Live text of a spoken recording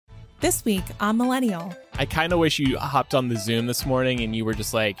This week on Millennial. I kind of wish you hopped on the Zoom this morning and you were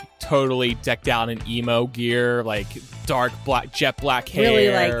just like totally decked out in emo gear, like dark black, jet black hair.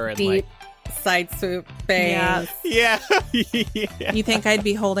 Really like and deep side swoop bangs. Yeah. You think I'd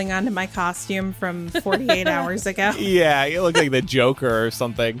be holding on to my costume from 48 hours ago? Yeah, you look like the Joker or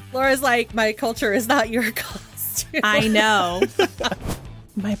something. Laura's like, my culture is not your costume. I know.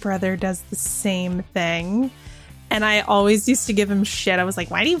 My brother does the same thing. And I always used to give him shit. I was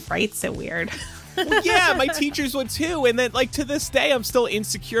like, why do you write so weird? Well, yeah, my teachers would too. And then, like, to this day, I'm still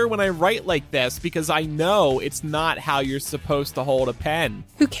insecure when I write like this because I know it's not how you're supposed to hold a pen.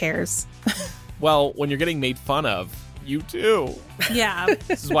 Who cares? Well, when you're getting made fun of, you too. Yeah.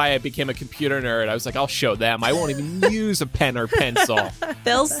 This is why I became a computer nerd. I was like, I'll show them. I won't even use a pen or pencil.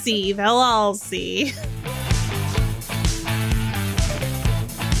 They'll see. They'll all see.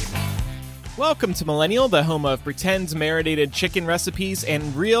 Welcome to Millennial, the home of pretend marinated chicken recipes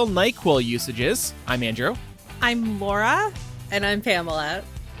and real NyQuil usages. I'm Andrew. I'm Laura. And I'm Pamela.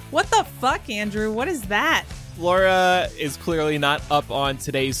 What the fuck, Andrew? What is that? Laura is clearly not up on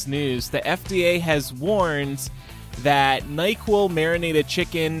today's news. The FDA has warned that NyQuil marinated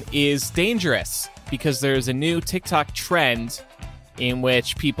chicken is dangerous because there's a new TikTok trend in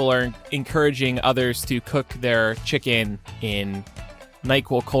which people are encouraging others to cook their chicken in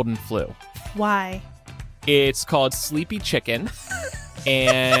NyQuil cold and flu. Why? It's called Sleepy Chicken,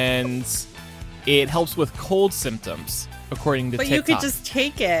 and it helps with cold symptoms, according to But TikTok. you could just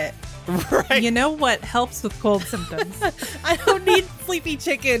take it. Right. You know what helps with cold symptoms? I don't need Sleepy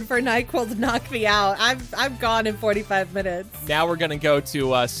Chicken for NyQuil to knock me out. I'm gone in 45 minutes. Now we're going to go to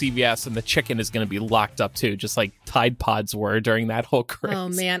CVS, and the chicken is going to be locked up, too, just like Tide Pods were during that whole craze. Oh,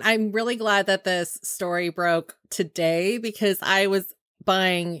 man. I'm really glad that this story broke today because I was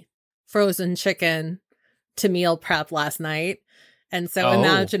buying frozen chicken to meal prep last night. And so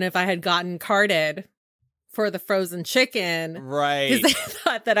imagine if I had gotten carded for the frozen chicken. Right. Because they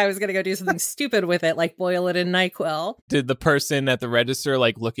thought that I was going to go do something stupid with it, like boil it in NyQuil. Did the person at the register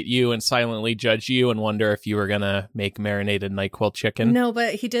like look at you and silently judge you and wonder if you were going to make marinated NyQuil chicken? No,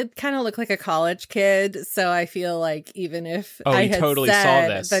 but he did kind of look like a college kid. So I feel like even if I had totally said, saw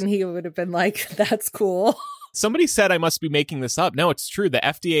this. then he would have been like, that's cool. Somebody said I must be making this up. No, it's true. The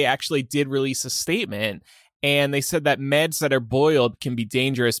FDA actually did release a statement, and they said that meds that are boiled can be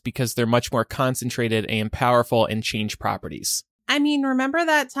dangerous because they're much more concentrated and powerful and change properties. I mean, remember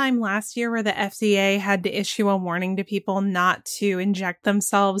that time last year where the FDA had to issue a warning to people not to inject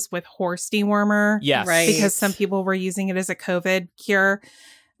themselves with horse dewormer? Yes. Right. Because some people were using it as a COVID cure.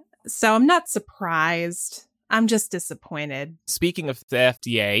 So I'm not surprised. I'm just disappointed. Speaking of the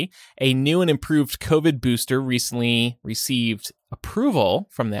FDA, a new and improved COVID booster recently received approval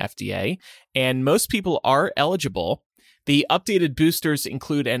from the FDA, and most people are eligible. The updated boosters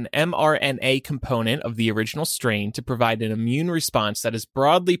include an mRNA component of the original strain to provide an immune response that is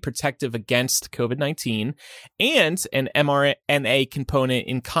broadly protective against COVID-19, and an mRNA component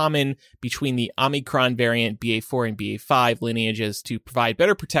in common between the Omicron variant BA4 and BA5 lineages to provide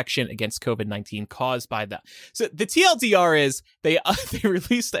better protection against COVID-19 caused by that. So the TLDR is they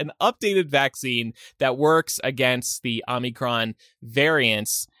released an updated vaccine that works against the Omicron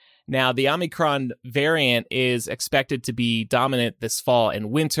variants. Now, the Omicron variant is expected to be dominant this fall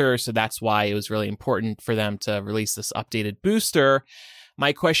and winter, so that's why it was really important for them to release this updated booster.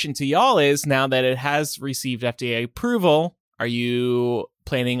 My question to y'all is, now that it has received FDA approval, are you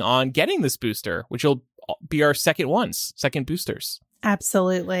planning on getting this booster, which will be our second boosters?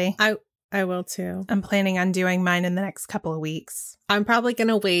 Absolutely. I will too. I'm planning on doing mine in the next couple of weeks. I'm probably going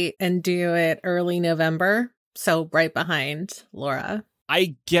to wait and do it early November. So right behind Laura.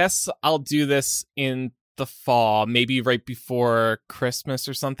 I guess I'll do this in the fall, maybe right before Christmas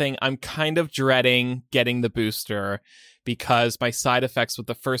or something. I'm kind of dreading getting the booster because my side effects with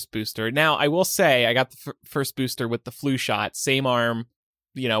the first booster. Now, I will say I got the first booster with the flu shot, same arm,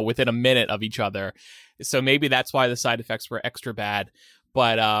 within a minute of each other. So maybe that's why the side effects were extra bad.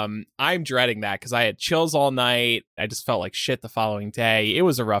 But I'm dreading that because I had chills all night. I just felt like shit the following day. It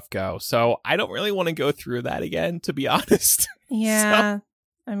was a rough go. So I don't really want to go through that again, to be honest. Yeah.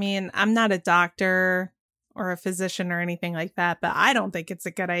 I mean, I'm not a doctor or a physician or anything like that, but I don't think it's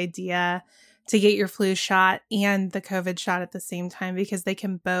a good idea to get your flu shot and the COVID shot at the same time because they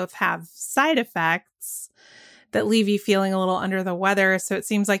can both have side effects that leave you feeling a little under the weather. So it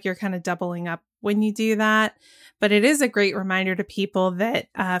seems like you're kind of doubling up when you do that. But it is a great reminder to people that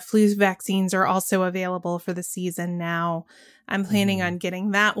flu vaccines are also available for the season now. I'm planning on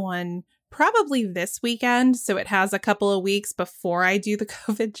getting that one probably this weekend. So it has a couple of weeks before I do the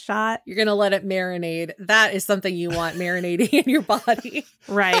COVID shot. You're going to let it marinate. That is something you want marinating in your body.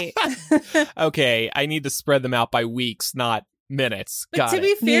 Right. Okay, I need to spread them out by weeks, not minutes. But Got to it.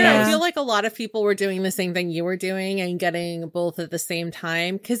 be fair, Yeah. I feel like a lot of people were doing the same thing you were doing and getting both at the same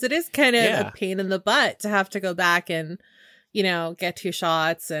time, because it is kind of Yeah. a pain in the butt to have to go back and, you know, get 2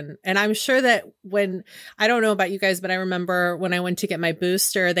 shots. And I'm sure that when, I don't know about you guys, but I remember when I went to get my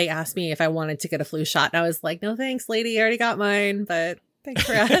booster, they asked me if I wanted to get a flu shot. And I was like, no, thanks, lady. I already got mine, but thanks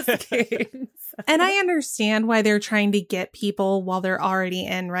for asking. And I understand why they're trying to get people while they're already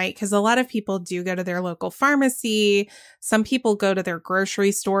in, right? Because a lot of people do go to their local pharmacy. Some people go to their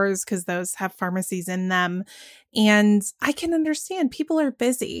grocery stores because those have pharmacies in them. And I can understand people are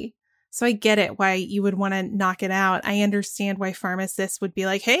busy. So I get it why you would want to knock it out. I understand why pharmacists would be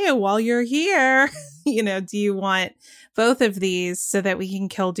like, hey, while you're here, you know, do you want both of these so that we can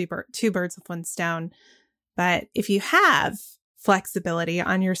kill 2 birds with 1 stone? But if you have flexibility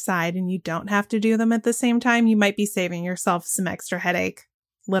on your side and you don't have to do them at the same time, you might be saving yourself some extra headache,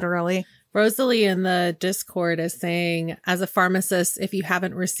 literally. Rosalie in the Discord is saying, as a pharmacist, if you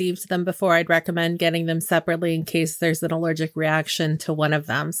haven't received them before, I'd recommend getting them separately in case there's an allergic reaction to one of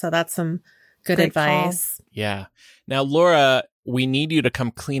them. So that's some good Great advice. Yeah. Now, Laura, we need you to come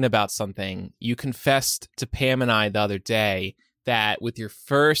clean about something. You confessed to Pam and I the other day that with your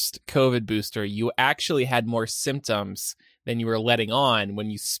first COVID booster, you actually had more symptoms than you were letting on when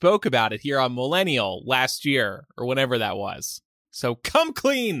you spoke about it here on Millennial last year or whenever that was. So come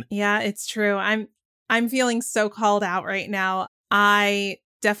clean. Yeah, it's true. I'm feeling so called out right now. I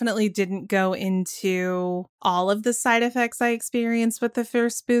definitely didn't go into all of the side effects I experienced with the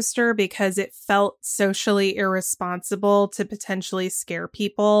first booster because it felt socially irresponsible to potentially scare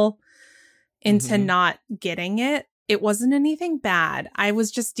people into not getting it. It wasn't anything bad. I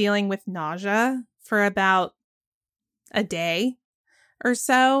was just dealing with nausea for about a day or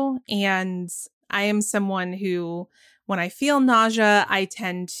so. And I am someone who, when I feel nausea, I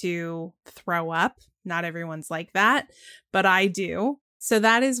tend to throw up. Not everyone's like that, but I do. So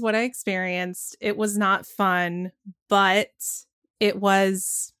that is what I experienced. It was not fun, but it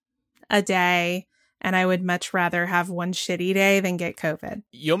was a day, and I would much rather have one shitty day than get COVID.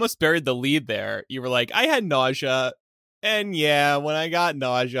 You almost buried the lead there. You were like, I had nausea. And yeah, when I got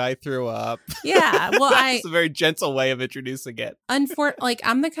nausea, I threw up. Yeah, well, That's a very gentle way of introducing it. like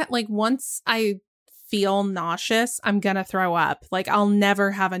I'm the kind, like once I feel nauseous, I'm gonna throw up. Like I'll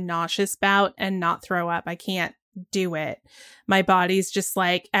never have a nauseous bout and not throw up. I can't do it. My body's just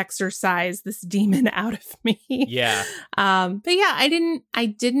like, exorcise this demon out of me. Yeah. But yeah, I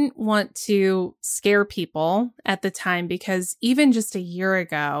didn't want to scare people at the time because even just a year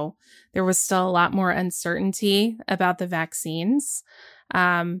ago, there was still a lot more uncertainty about the vaccines.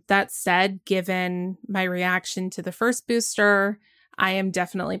 That said, given my reaction to the first booster, I am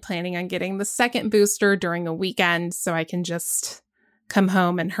definitely planning on getting the second booster during a weekend so I can just come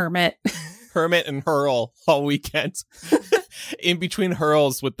home and hermit. Hermit and hurl all weekend. In between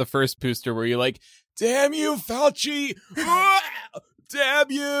hurls with the first booster where you're like, damn you, Fauci!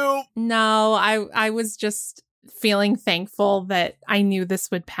 Damn you! No, I was just feeling thankful that I knew this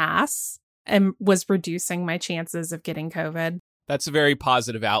would pass and was reducing my chances of getting COVID. That's a very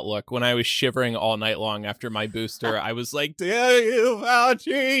positive outlook. When I was shivering all night long after my booster, I was like, damn you,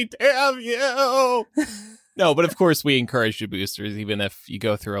 Fauci! Damn you! No, but of course we encourage the boosters, even if you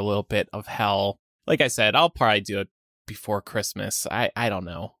go through a little bit of hell. Like I said, I'll probably do it before Christmas. I don't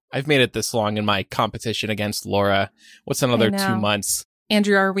know. I've made it this long in my competition against Laura. What's another 2 months?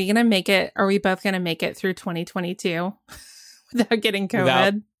 Andrew, are we going to make it? Are we both going to make it through 2022 without getting COVID?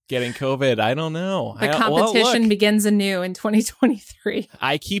 Without getting COVID, I don't know. The competition begins anew in 2023.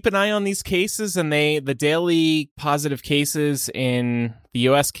 I keep an eye on these cases, and the daily positive cases in the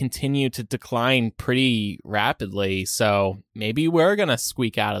U.S. continue to decline pretty rapidly. So maybe we're going to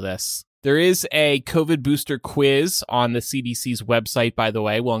squeak out of this. There is a COVID booster quiz on the CDC's website, by the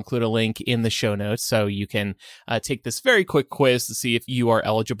way. We'll include a link in the show notes so you can take this very quick quiz to see if you are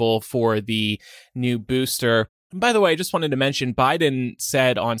eligible for the new booster. And by the way, I just wanted to mention Biden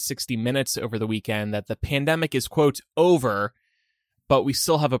said on 60 Minutes over the weekend that the pandemic is, quote, over, but we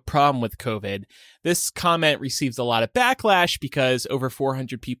still have a problem with COVID. This comment receives a lot of backlash because over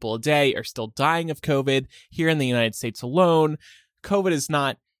 400 people a day are still dying of COVID here in the United States alone. COVID is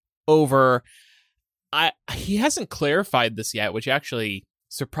not over. He hasn't clarified this yet, which actually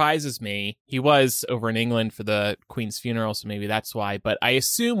surprises me. He was over in England for the Queen's funeral, so maybe that's why. But I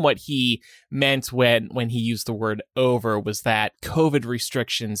assume what he meant when he used the word over was that COVID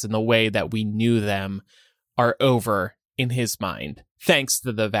restrictions in the way that we knew them are over in his mind, thanks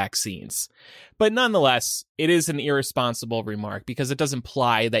to the vaccines. But nonetheless, it is an irresponsible remark because it does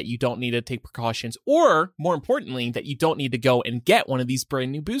imply that you don't need to take precautions, or more importantly, that you don't need to go and get one of these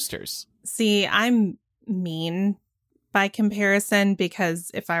brand new boosters. See, I'm mean by comparison,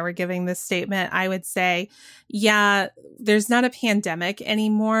 because if I were giving this statement, I would say, yeah, there's not a pandemic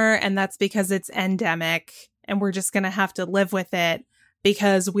anymore, and that's because it's endemic, and we're just going to have to live with it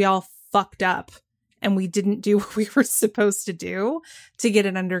because we all fucked up and we didn't do what we were supposed to do to get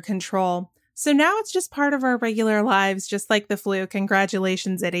it under control. So now it's just part of our regular lives, just like the flu.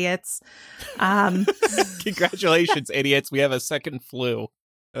 Congratulations, idiots. Congratulations, idiots. We have a second flu.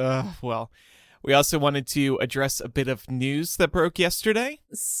 Well, we also wanted to address a bit of news that broke yesterday.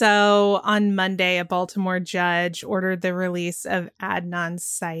 So on Monday, a Baltimore judge ordered the release of Adnan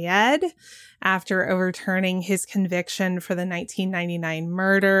Syed after overturning his conviction for the 1999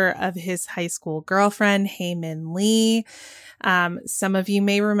 murder of his high school girlfriend, Hae Min Lee. Some of you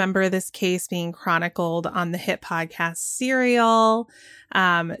may remember this case being chronicled on the hit podcast Serial.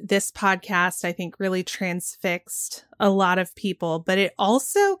 This podcast, I think, really transfixed a lot of people, but it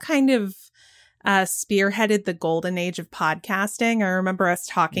also kind of spearheaded the golden age of podcasting. I remember us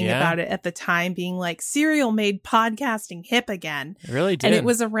talking about it at the time, being like, Serial made podcasting hip again. It really did. And it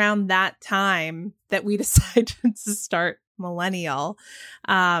was around that time that we decided to start Millennial.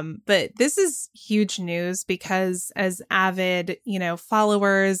 But this is huge news because as avid,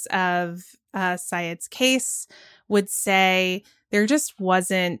 followers of Syed's case would say, there just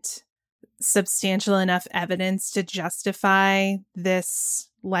wasn't substantial enough evidence to justify this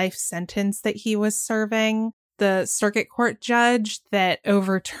life sentence that he was serving. The circuit court judge that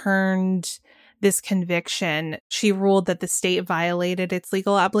overturned this conviction, she ruled that the state violated its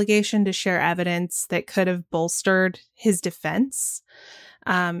legal obligation to share evidence that could have bolstered his defense.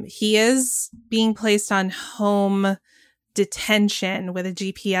 He is being placed on home detention with a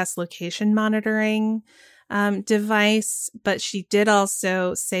GPS location monitoring device, but she did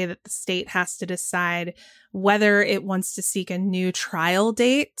also say that the state has to decide whether it wants to seek a new trial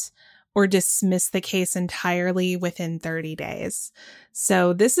date or dismiss the case entirely within 30 days.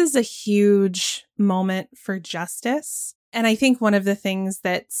 So this is a huge moment for justice. And I think one of the things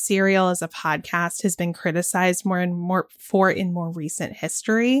that Serial as a podcast has been criticized more and more for in more recent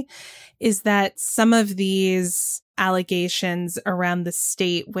history is that some of these allegations around the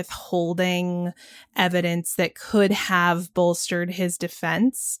state withholding evidence that could have bolstered his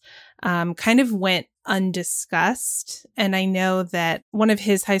defense kind of went undiscussed. And I know that one of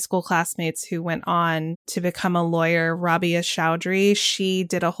his high school classmates who went on to become a lawyer, Rabia Chowdhury, she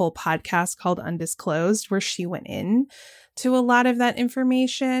did a whole podcast called Undisclosed where she went in to a lot of that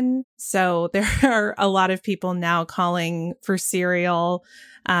information. So there are a lot of people now calling for Serial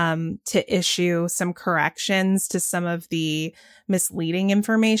to issue some corrections to some of the misleading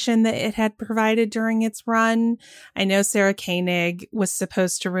information that it had provided during its run. I know Sarah Koenig was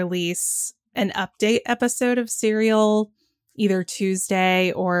supposed to release an update episode of Serial either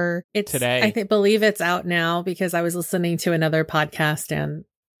Tuesday or today. I believe it's out now because I was listening to another podcast and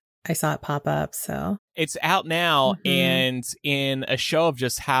I saw it pop up. So it's out now. And in a show of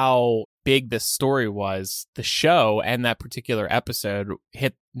just how big this story was, the show and that particular episode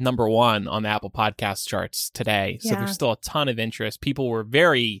hit #1 on the Apple Podcast charts today. So there's still a ton of interest. People were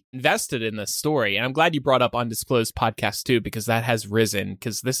very invested in this story. And I'm glad you brought up Undisclosed Podcast too, because that has risen.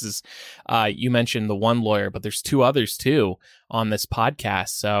 Because this is, you mentioned the one lawyer, but there's 2 others too on this podcast.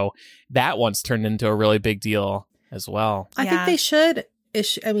 So that one's turned into a really big deal as well. I think they should I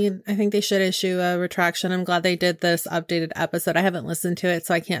think they should issue a retraction. I'm glad they did this updated episode. I haven't listened to it,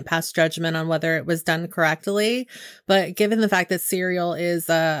 so I can't pass judgment on whether it was done correctly. But given the fact that Serial is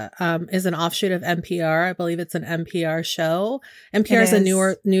an offshoot of NPR, I believe it's an NPR show. NPR is a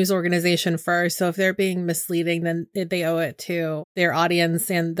newer news organization first, so if they're being misleading, then they owe it to their audience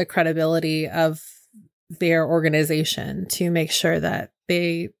and the credibility of their organization to make sure that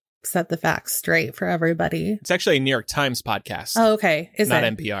they set the facts straight for everybody. It's actually a New York Times podcast. Oh, okay. Not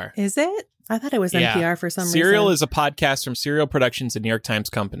NPR. Is it? I thought it was NPR for some reason. Serial is a podcast from Serial Productions, a New York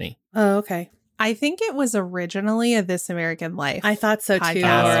Times company. Oh, okay. I think it was originally a This American Life. I thought so too.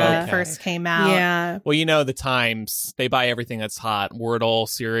 When it first came out. Yeah. Well, the Times, they buy everything that's hot. Wordle,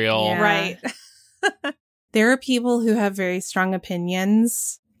 Serial. Yeah. Right. There are people who have very strong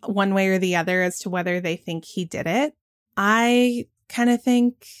opinions one way or the other as to whether they think he did it. I kind of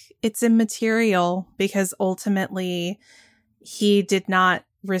think it's immaterial because ultimately he did not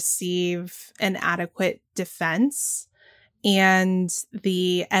receive an adequate defense, and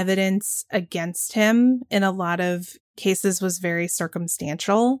the evidence against him in a lot of cases was very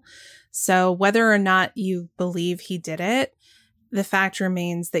circumstantial. So whether or not you believe he did it, the fact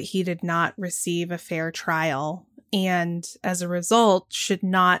remains that he did not receive a fair trial, and as a result should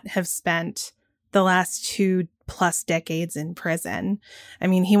not have spent the last 2+ decades in prison. I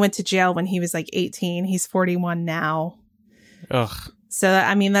mean, he went to jail when he was like 18. He's 41 now. Ugh. So,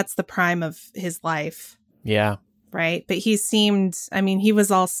 I mean, that's the prime of his life. Yeah. Right. But he seemed, I mean, he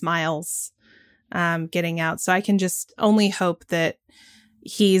was all smiles getting out. So I can just only hope that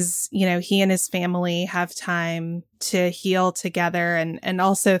he's, you know, he and his family have time to heal together, and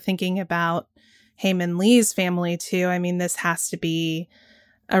also thinking about Heyman Lee's family too. I mean, this has to be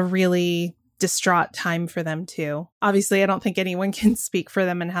a really distraught time for them too. Obviously, I don't think anyone can speak for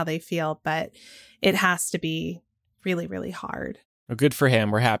them and how they feel, but it has to be really, really hard. Well, good for him.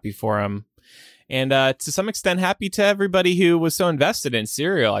 We're happy for him. And to some extent, happy to everybody who was so invested in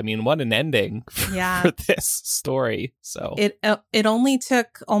Serial. I mean, what an ending for this story. So it only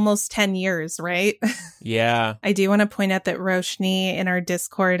took almost 10 years, right? Yeah. I do want to point out that Roshni in our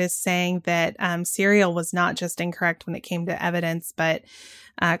Discord is saying that Serial was not just incorrect when it came to evidence, but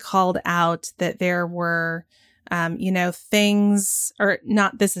called out that there were things, or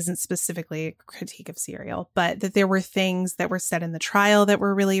not, this isn't specifically a critique of Serial, but that there were things that were said in the trial that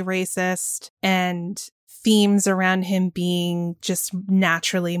were really racist, and themes around him being just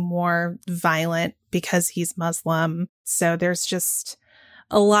naturally more violent because he's Muslim. So there's just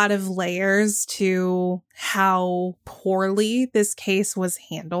a lot of layers to how poorly this case was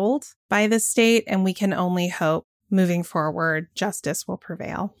handled by the state, and we can only hope moving forward justice will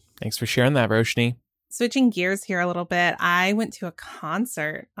prevail. Thanks for sharing that, Roshni. Switching gears here a little bit, I went to a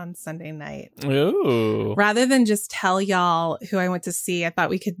concert on Sunday night. Ooh. Rather than just tell y'all who I went to see, I thought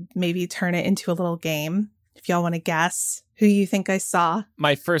we could maybe turn it into a little game. If y'all want to guess who you think I saw.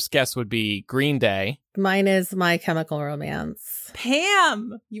 My first guess would be Green Day. Mine is My Chemical Romance.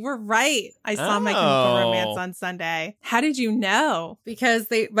 Pam, you were right. I saw My Chemical Romance on Sunday. How did you know? Because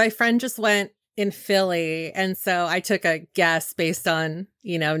my friend just went in Philly, and so I took a guess based on,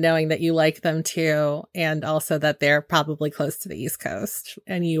 knowing that you like them too, and also that they're probably close to the East Coast,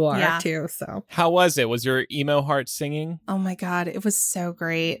 and you are too. So how was it? Was your emo heart singing? Oh my God, it was so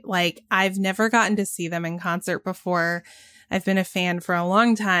great. Like, I've never gotten to see them in concert before. I've been a fan for a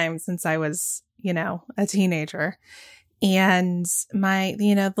long time, since I was, a teenager. And my,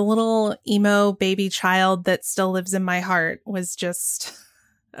 the little emo baby child that still lives in my heart was just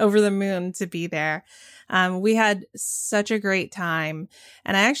over the moon to be there. We had such a great time.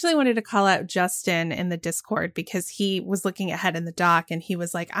 And I actually wanted to call out Justin in the Discord, because he was looking ahead in the doc, and he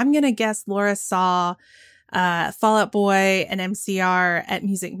was like, I'm going to guess Laura saw Fall Out Boy and MCR at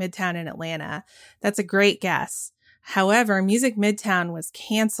Music Midtown in Atlanta. That's a great guess. However, Music Midtown was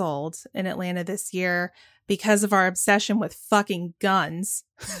canceled in Atlanta this year because of our obsession with fucking guns.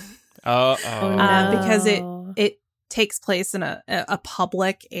 No. Because it takes place in a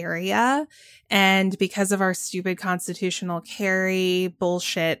public area, and because of our stupid constitutional carry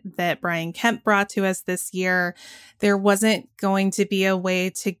bullshit that Brian Kemp brought to us this year, there wasn't going to be a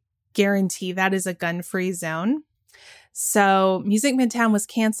way to guarantee that is a gun-free zone. So Music Midtown was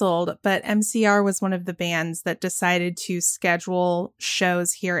canceled, but MCR was one of the bands that decided to schedule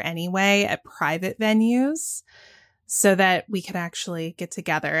shows here anyway at private venues, so that we could actually get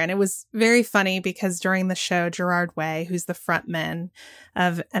together. And it was very funny, because during the show, Gerard Way, who's the frontman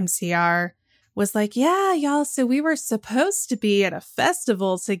of MCR, was like, yeah, y'all, so we were supposed to be at a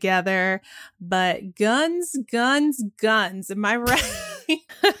festival together, but guns. Am I right?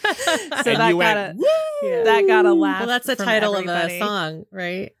 So that got a laugh. Well, that's the title of a song,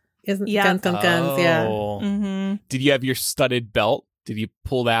 right? Isn't yeah. Guns, yeah. Mm-hmm. Did you have your studded belt? Did you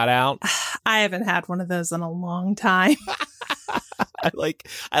pull that out? I haven't had one of those in a long time. I like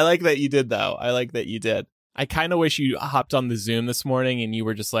that you did, though. I like that you did. I kind of wish you hopped on the Zoom this morning and you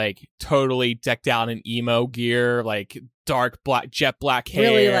were just like totally decked out in emo gear, like dark black, jet black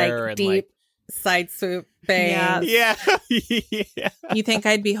hair. Really and deep side swoop bangs. Yeah. You think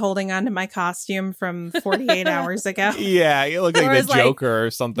I'd be holding on to my costume from 48 hours ago? Yeah, you look like the Joker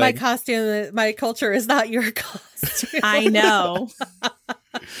or something. My costume, my culture is not your costume. I know.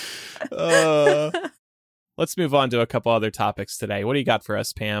 Let's move on to a couple other topics today. What do you got for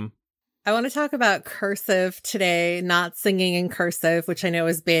us, Pam? I want to talk about cursive today, not singing in cursive, which I know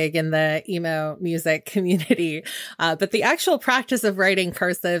is big in the emo music community, but the actual practice of writing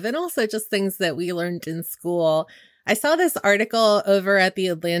cursive, and also just things that we learned in school. I saw this article over at The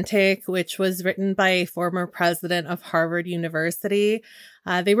Atlantic, which was written by a former president of Harvard University.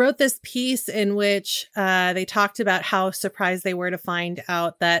 They wrote this piece in which they talked about how surprised they were to find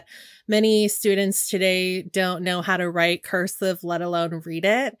out that many students today don't know how to write cursive, let alone read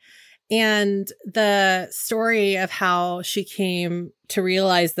it. And the story of how she came to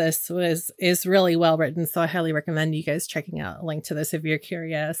realize this is really well written. So I highly recommend you guys checking out a link to this if you're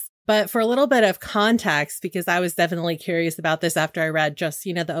curious. But for a little bit of context, because I was definitely curious about this after I read just,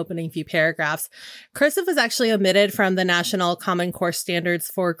 the opening few paragraphs, cursive was actually omitted from the National Common Core Standards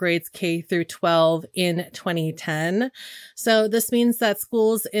for grades K through 12 in 2010. So this means that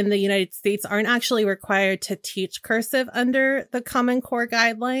schools in the United States aren't actually required to teach cursive under the Common Core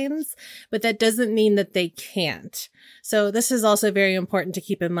guidelines, but that doesn't mean that they can't. So this is also very important to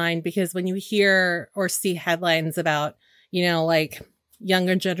keep in mind, because when you hear or see headlines about, like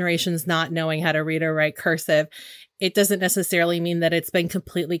younger generations not knowing how to read or write cursive, it doesn't necessarily mean that it's been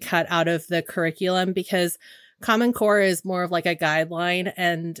completely cut out of the curriculum, because Common Core is more of like a guideline,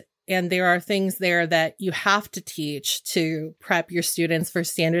 and there are things there that you have to teach to prep your students for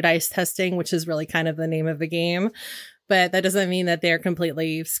standardized testing, which is really kind of the name of the game. But that doesn't mean that they're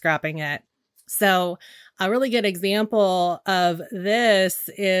completely scrapping it. So a really good example of this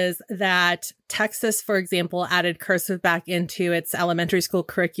is that Texas, for example, added cursive back into its elementary school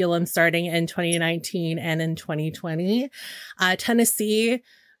curriculum starting in 2019 and in 2020. Tennessee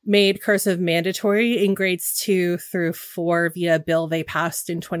made cursive mandatory in grades 2 through 4 via a bill they passed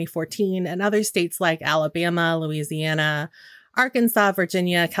in 2014. And other states like Alabama, Louisiana, Arkansas,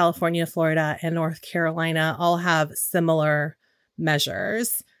 Virginia, California, Florida, and North Carolina all have similar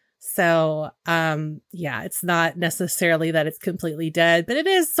measures. So, it's not necessarily that it's completely dead, but it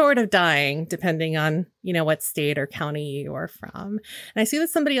is sort of dying depending on, what state or county you are from. And I see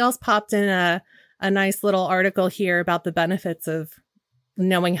that somebody else popped in a nice little article here about the benefits of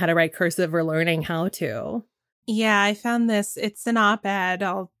knowing how to write cursive or learning how to. Yeah, I found this. It's an op-ed.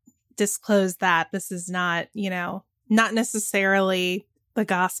 I'll disclose that. This is not, not necessarily the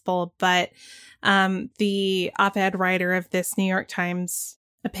gospel, but the op-ed writer of this New York Times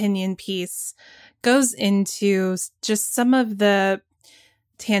opinion piece goes into just some of the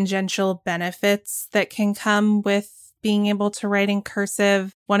tangential benefits that can come with being able to write in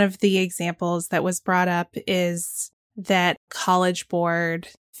cursive. One of the examples that was brought up is that College Board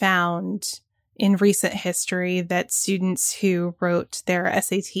found in recent history that students who wrote their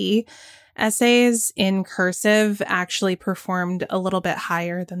SAT essays in cursive actually performed a little bit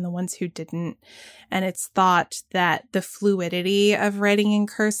higher than the ones who didn't. And it's thought that the fluidity of writing in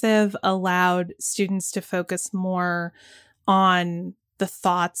cursive allowed students to focus more on the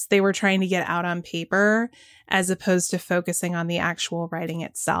thoughts they were trying to get out on paper as opposed to focusing on the actual writing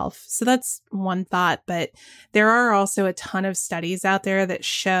itself. So that's one thought, but there are also a ton of studies out there that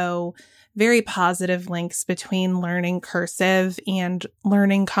show very positive links between learning cursive and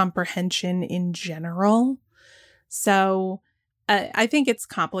learning comprehension in general. So I think it's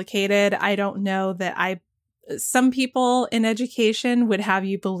complicated. I don't know that some people in education would have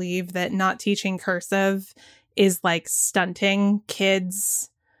you believe that not teaching cursive is like stunting kids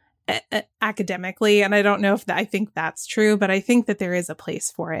academically. And I don't know if I think that's true, but I think that there is a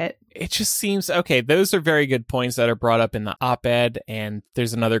place for it. It just seems, okay, those are very good points that are brought up in the op-ed. And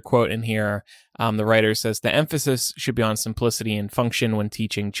there's another quote in here. The writer says, the emphasis should be on simplicity and function when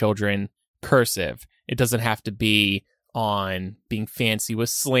teaching children cursive. It doesn't have to be on being fancy with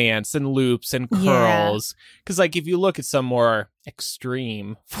slants and loops and curls. Because like if you look at some more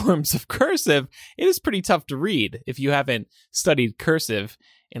extreme forms of cursive, it is pretty tough to read if you haven't studied cursive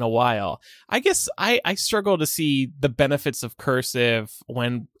in a while. I guess I struggle to see the benefits of cursive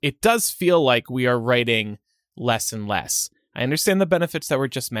when it does feel like we are writing less and less. I understand the benefits that were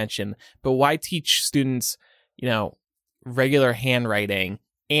just mentioned, but why teach students, regular handwriting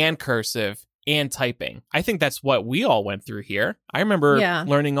and cursive and typing? I think that's what we all went through here. I remember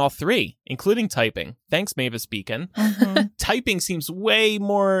learning all three, including typing. Thanks, Mavis Beacon. Mm-hmm. Typing seems way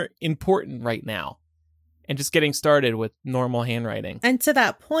more important right now. And just getting started with normal handwriting. And to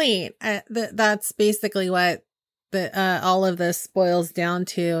that point, that's basically what all of this boils down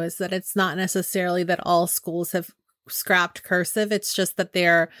to, is that it's not necessarily that all schools have scrapped cursive. It's just that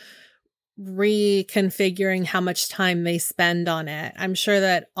they're reconfiguring how much time they spend on it. I'm sure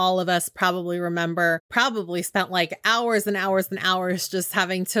that all of us probably spent like hours and hours and hours just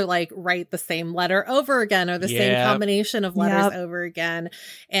having to like write the same letter over again, or the same combination of letters over again,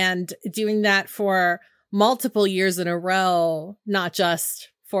 and doing that for multiple years in a row, not just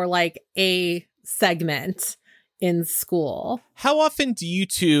for like a segment in school. How often do you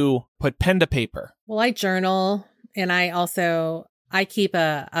two put pen to paper? Well, I journal And I keep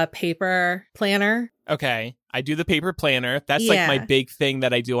a paper planner. Okay. I do the paper planner. That's like my big thing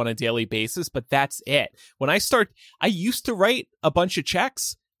that I do on a daily basis, but that's it. When I used to write a bunch of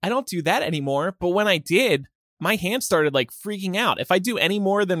checks. I don't do that anymore. But when I did, my hand started like freaking out. If I do any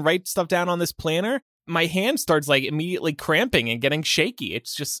more than write stuff down on this planner, my hand starts like immediately cramping and getting shaky.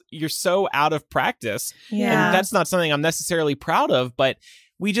 It's just, you're so out of practice. Yeah. And that's not something I'm necessarily proud of, but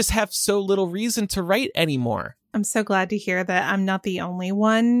we just have so little reason to write anymore. I'm so glad to hear that I'm not the only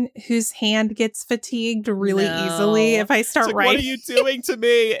one whose hand gets fatigued really easily if I start writing. What are you doing to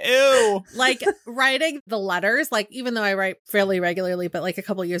me? Ew. Like writing the letters, like even though I write fairly regularly, but like a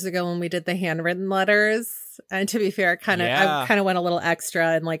couple years ago when we did the handwritten letters, and to be fair, I kind of went a little extra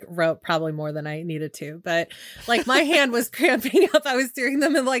and like wrote probably more than I needed to. But like my hand was cramping up. I was doing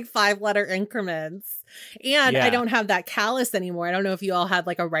them in like 5-letter increments. And I don't have that callus anymore. I don't know if you all had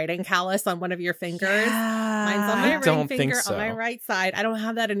like a writing callus on one of your fingers. Yeah. Mine's on my ring finger on my right side. I don't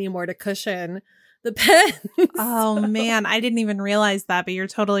have that anymore to cushion the pen. Oh man, I didn't even realize that, but you're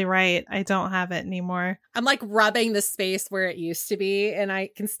totally right. I don't have it anymore. I'm like rubbing the space where it used to be, and I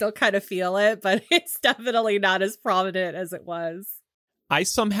can still kind of feel it, but it's definitely not as prominent as it was. I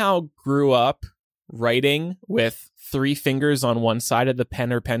somehow grew up writing with 3 fingers on one side of the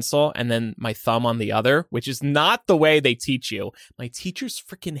pen or pencil and then my thumb on the other, which is not the way they teach you. My teachers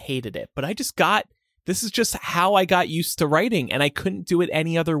freaking hated it, but this is just how I got used to writing, and I couldn't do it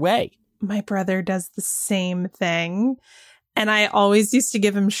any other way. My brother does the same thing, and I always used to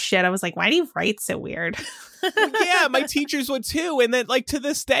give him shit. I was like, why do you write so weird? Yeah, my teachers would too. And then like to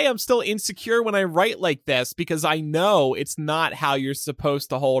this day, I'm still insecure when I write like this because I know it's not how you're supposed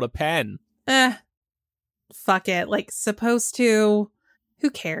to hold a pen. Fuck it. Like, supposed to, who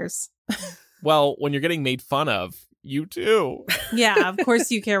cares? Well, when you're getting made fun of, you too. Yeah, of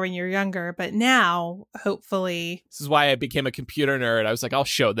course you care when you're younger, but now, hopefully... This is why I became a computer nerd. I was like, I'll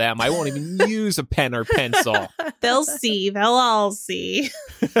show them. I won't even use a pen or pencil. They'll see. They'll all see.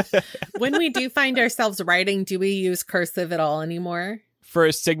 When we do find ourselves writing, do we use cursive at all anymore? For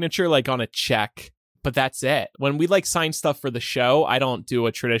a signature, like on a check. But that's it. When we like sign stuff for the show, I don't do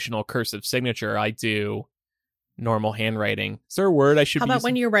a traditional cursive signature. I do normal handwriting. Is there a word I should How be about using?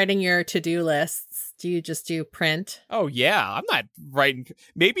 when you're writing your to-do lists? Do you just do print? Oh, yeah. I'm not writing.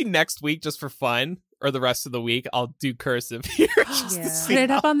 Maybe next week, just for fun, or the rest of the week, I'll do cursive here. Just to see Put it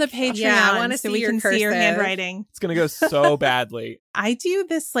up on the Patreon I want to so see we your can cursive. see your handwriting. It's going to go so badly. I do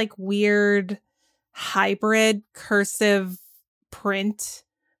this like weird hybrid cursive print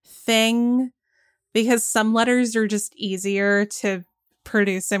thing because some letters are just easier to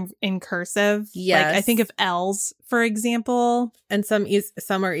produce in cursive. Yes. Like I think of L's, for example. And some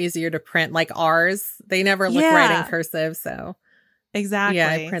are easier to print, like R's. They never look right in cursive, so. Exactly. Yeah,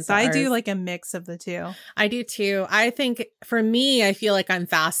 I print so the I do Rs. like a mix of the two. I do too. I think for me, I feel like I'm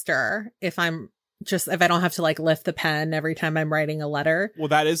faster if I don't have to like lift the pen every time I'm writing a letter. Well,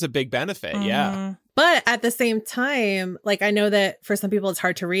 that is a big benefit. Yeah. But at the same time, like I know that for some people it's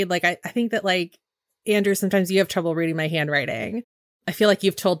hard to read. Like I think that like Andrew, sometimes you have trouble reading my handwriting. I feel like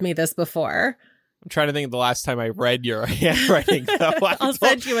you've told me this before. I'm trying to think of the last time I read your handwriting. I'll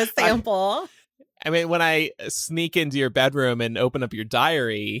send you a sample. I mean, when I sneak into your bedroom and open up your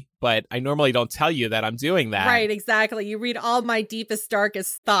diary, but I normally don't tell you that I'm doing that. Right, exactly. You read all my deepest,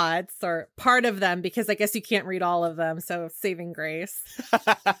 darkest thoughts, or part of them, because I guess you can't read all of them. So saving grace.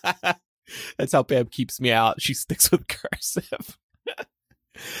 That's how Bam keeps me out. She sticks with cursive.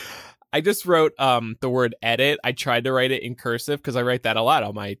 I just wrote the word edit. I tried to write it in cursive because I write that a lot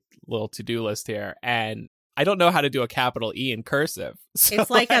on my little to-do list here. And I don't know how to do a capital E in cursive. So it's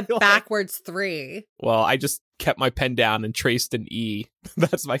like a backwards 3. Well, I just kept my pen down and traced an E.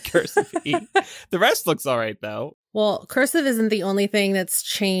 That's my cursive E. The rest looks all right, though. Well, cursive isn't the only thing that's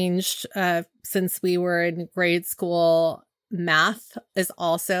changed since we were in grade school. Math is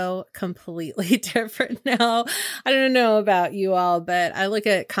also completely different now. I don't know about you all, but I look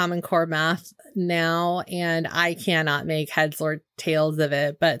at Common Core math now and I cannot make heads or tails of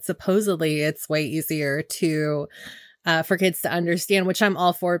it. But supposedly it's way easier to for kids to understand, which I'm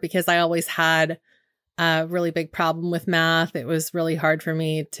all for because I always had a really big problem with math. It was really hard for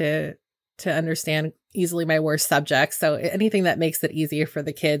me to understand easily my worst subjects. So anything that makes it easier for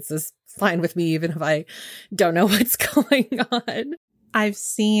the kids is fine with me, even if I don't know what's going on. I've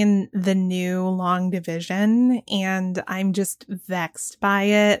seen the new long division and I'm just vexed by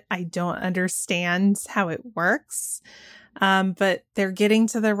it. I don't understand how it works. But they're getting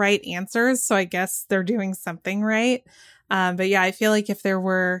to the right answers. So I guess they're doing something right. But yeah, I feel like if there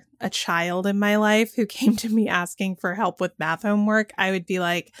were a child in my life who came to me asking for help with math homework, I would be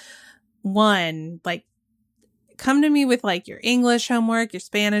like, one, like, come to me with like your English homework, your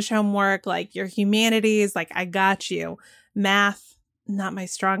Spanish homework, like your humanities, like I got you. Math, not my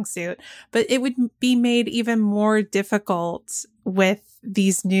strong suit, but it would be made even more difficult with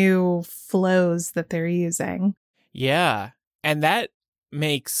these new flows that they're using. Yeah. And that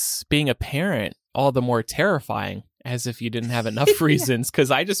makes being a parent all the more terrifying, as if you didn't have enough reasons. Because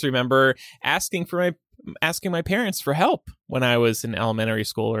I just remember asking my parents for help when I was in elementary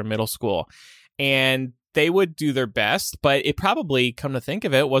school or middle school. And they would do their best, but it probably, come to think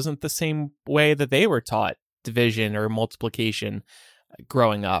of it, wasn't the same way that they were taught division or multiplication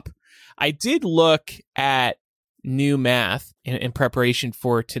growing up. I did look at new math in preparation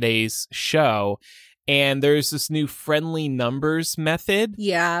for today's show, and there's this new friendly numbers method.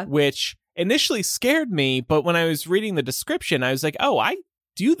 Yeah. Which initially scared me, but when I was reading the description, I was like, oh, I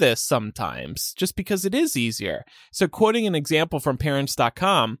do this sometimes just because it is easier. So quoting an example from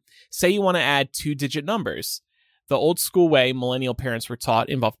parents.com, say you want to add 2-digit numbers. The old school way millennial parents were taught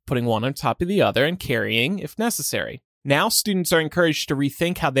involved putting one on top of the other and carrying if necessary. Now students are encouraged to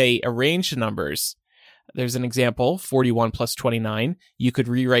rethink how they arrange the numbers. There's an example, 41 plus 29. You could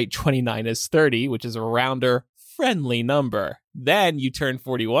rewrite 29 as 30, which is a rounder, friendly number. Then you turn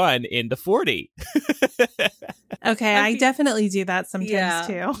 41 into 40. Okay, I definitely do that sometimes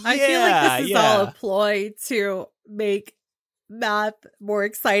too. I feel like this is all a ploy to make math more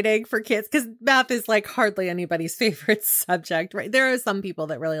exciting for kids, because math is like hardly anybody's favorite subject, right? There are some people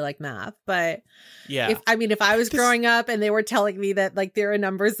that really like math, but if I was growing up and they were telling me that like there are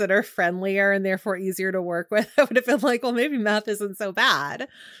numbers that are friendlier and therefore easier to work with, I would have been like, well, maybe math isn't so bad.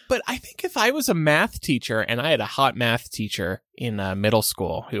 But I think if I was a math teacher, and I had a hot math teacher in middle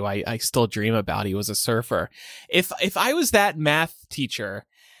school who I still dream about, he was a surfer. If I was that math teacher,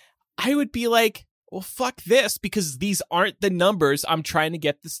 I would be like, well, fuck this, because these aren't the numbers I'm trying to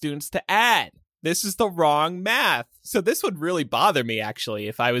get the students to add. This is the wrong math. So this would really bother me, actually,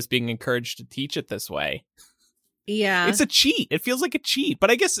 if I was being encouraged to teach it this way. Yeah. It's a cheat. It feels like a cheat.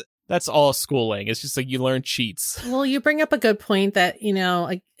 But I guess that's all schooling. It's just like you learn cheats. Well, you bring up a good point that, you know,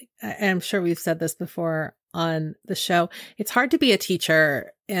 like, I'm sure we've said this before on the show. It's hard to be a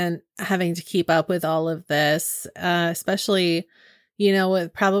teacher and having to keep up with all of this, especially, you know,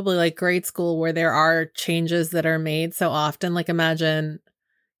 with probably like grade school where there are changes that are made so often. Like imagine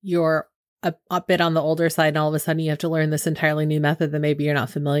you're a bit on the older side and all of a sudden you have to learn this entirely new method that maybe you're not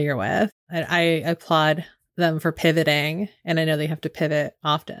familiar with. I applaud them for pivoting, and I know they have to pivot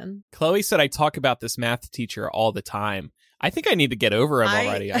often. Chloe said I talk about this math teacher all the time. I think I need to get over him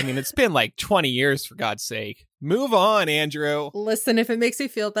already. I mean, it's been like 20 years, for God's sake. Move on, Andrew. Listen, if it makes you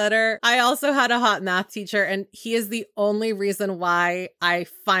feel better, I also had a hot math teacher, and he is the only reason why I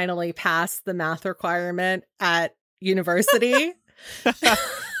finally passed the math requirement at university.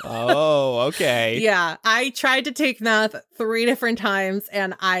 Oh, okay. Yeah, I tried to take math 3 different times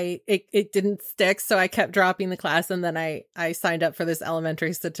and it didn't stick, so I kept dropping the class, and then I signed up for this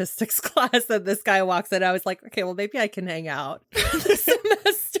elementary statistics class, and this guy walks in. I was like, okay, well, maybe I can hang out this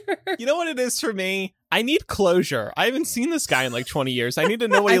semester. You know what it is for me? I need closure. I haven't seen this guy in like 20 years. I need to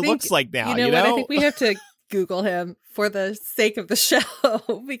know what he looks like now. You know what? I think we have to Google him for the sake of the show,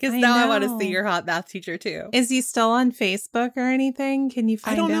 because I want to see your hot math teacher too. Is he still on Facebook or anything? Can you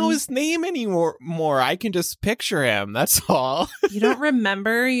find him? I don't know his name anymore. I can just picture him. That's all. You don't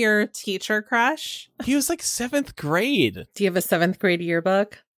remember your teacher crush? He was like 7th grade. Do you have a 7th grade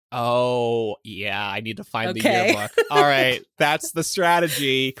yearbook? Oh, yeah. I need to find the yearbook. All right. That's the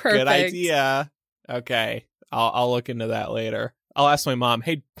strategy. Perfect. Good idea. Okay. I'll look into that later. I'll ask my mom,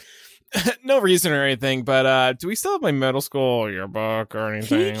 hey, no reason or anything, but do we still have my middle school yearbook or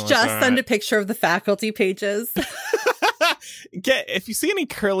anything? Can you just send a picture of the faculty pages? If you see any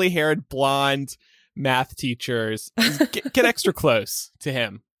curly-haired blonde math teachers, get extra close to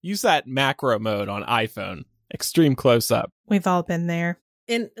him. Use that macro mode on iPhone. Extreme close-up. We've all been there.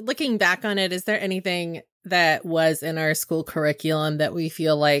 In looking back on it, is there anything that was in our school curriculum that we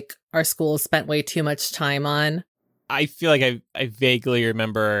feel like our school spent way too much time on? I feel like I vaguely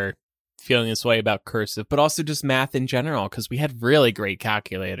remember feeling this way about cursive, but also just math in general, because we had really great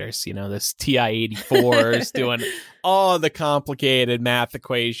calculators, you know, this TI-84s doing all the complicated math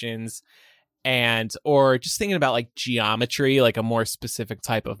equations, or just thinking about like geometry, like a more specific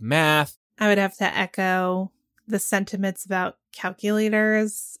type of math. I would have to echo the sentiments about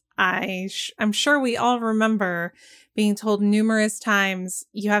calculators. I'm sure we all remember being told numerous times,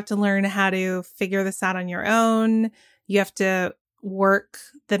 you have to learn how to figure this out on your own. You have to work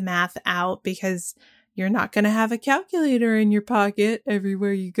the math out because you're not going to have a calculator in your pocket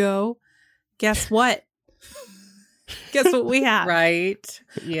everywhere you go. Guess what? Guess what we have? Right.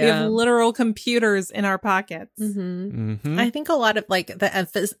 We have Yeah. literal computers in our pockets. I think a lot of like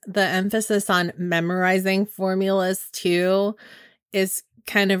the emphasis on memorizing formulas too is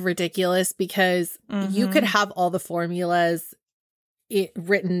kind of ridiculous because you could have all the formulas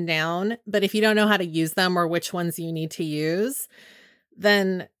written down, but if you don't know how to use them or which ones you need to use,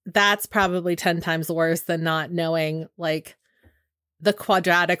 then that's probably 10 times worse than not knowing like the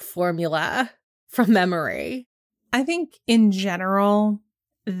quadratic formula from memory. I think in general,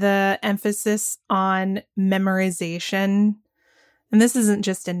 the emphasis on memorization, and this isn't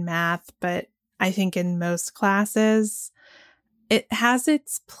just in math, but I think in most classes, it has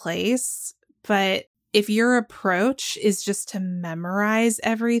its place. But if your approach is just to memorize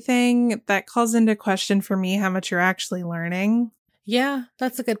everything, that calls into question for me how much you're actually learning. Yeah,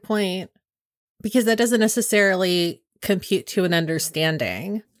 that's a good point. Because that doesn't necessarily compute to an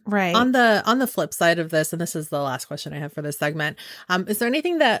understanding. Right. On the flip side of this, and this is the last question I have for this segment, is there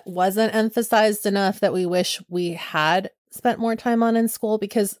anything that wasn't emphasized enough that we wish we had spent more time on in school?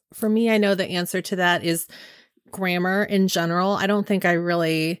 Because for me, I know the answer to that is grammar in general. I don't think I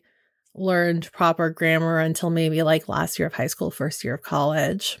really learned proper grammar until maybe like last year of high school, first year of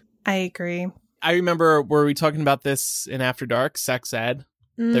college. I agree. I remember, were we talking about this in After Dark, sex ed?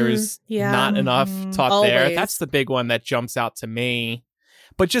 There's not enough taught there. That's the big one that jumps out to me.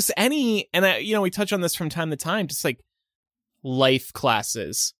 But just any, and we touch on this from time to time, just like life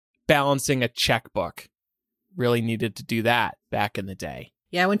classes, balancing a checkbook. Really needed to do that back in the day.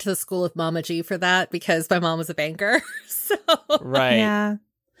 Yeah, I went to the school of Mama G for that because my mom was a banker. So Right. Yeah.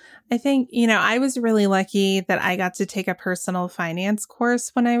 I think, I was really lucky that I got to take a personal finance course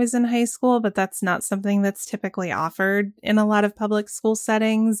when I was in high school, but that's not something that's typically offered in a lot of public school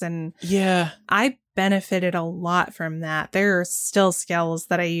settings. And yeah, I benefited a lot from that. There are still skills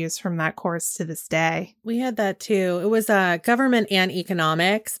that I use from that course to this day. we had that too. It was government and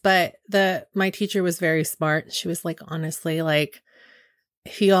economics, but my teacher was very smart. She was like, honestly, like,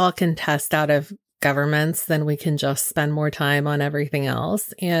 if you all can test out of governments, then we can just spend more time on everything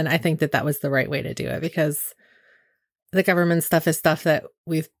else. And I think that was the right way to do it because the government stuff is stuff that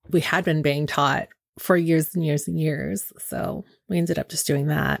we had been being taught for years and years and years. So we ended up just doing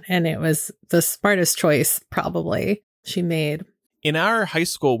that. And it was the smartest choice probably she made. in our high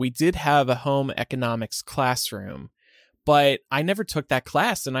school, we did have a home economics classroom, but I never took that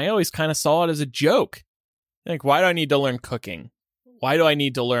class. And I always kind of saw it as a joke. Like, why do I need to learn cooking? Why do I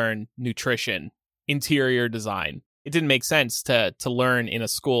need to learn nutrition? Interior design. It didn't make sense to learn in a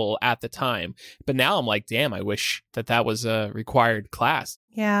school at the time. But now I'm like, damn, I wish that was a required class.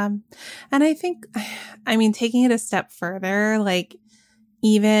 Yeah. And I think, taking it a step further, like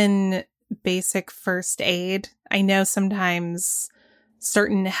even basic first aid, I know sometimes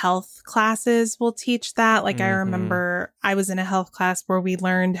certain health classes will teach that. Like I remember I was in a health class where we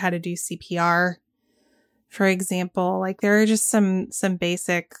learned how to do CPR, for example. Like there are just some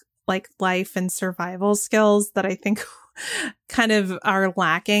basic like life and survival skills that I think kind of are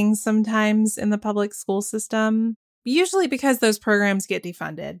lacking sometimes in the public school system, usually because those programs get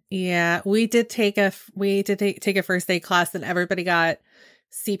defunded. Yeah, we did take a first aid class and everybody got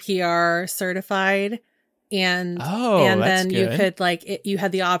CPR certified. And then good. You could you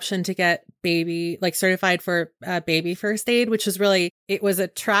had the option to get certified for baby first aid, which was it was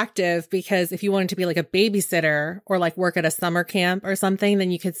attractive because if you wanted to be like a babysitter or like work at a summer camp or something,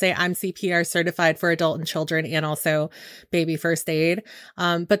 then you could say I'm CPR certified for adult and children and also baby first aid.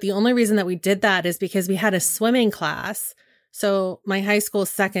 But the only reason that we did that is because we had a swimming class. So my high school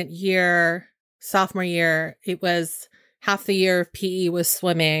sophomore year, it was half the year of PE was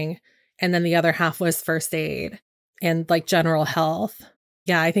swimming. And then the other half was first aid and like general health.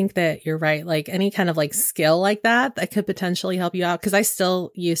 Yeah, I think that you're right. Like any kind of like skill like that could potentially help you out. Cause I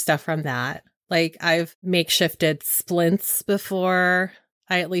still use stuff from that. Like I've makeshifted splints before.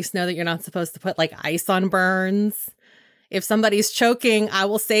 I at least know that you're not supposed to put like ice on burns. If somebody's choking, I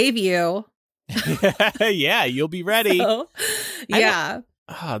will save you. Yeah, you'll be ready. So, yeah.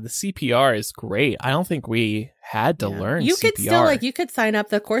 The CPR is great. I don't think we had to learn you CPR. Could still you could sign up.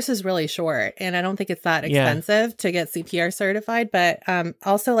 The course is really short and I don't think it's that expensive to get CPR certified. But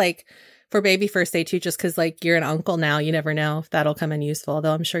also like for baby first aid too, just because like you're an uncle now, you never know if that'll come in useful.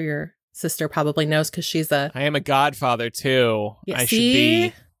 Though I'm sure your sister probably knows because I am a godfather too. Yeah, I should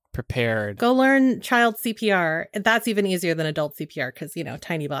be prepared. Go learn child CPR. That's even easier than adult CPR because,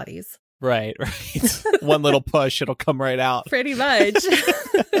 tiny bodies. Right. One little push, it'll come right out. Pretty much.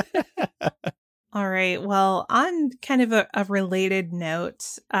 All right. Well, on kind of a related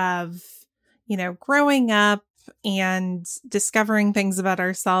note of, growing up and discovering things about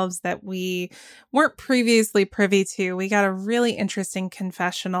ourselves that we weren't previously privy to, we got a really interesting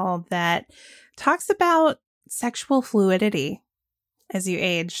confessional that talks about sexual fluidity as you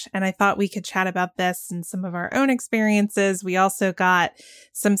age. And I thought we could chat about this and some of our own experiences. We also got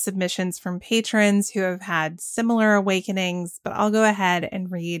some submissions from patrons who have had similar awakenings, but I'll go ahead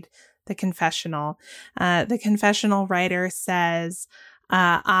and read the confessional. The confessional writer says,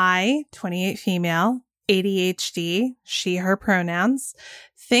 I, 28 female, ADHD, she, her pronouns,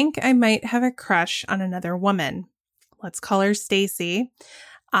 think I might have a crush on another woman. Let's call her Stacy.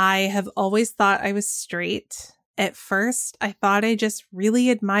 I have always thought I was straight. At first, I thought I just really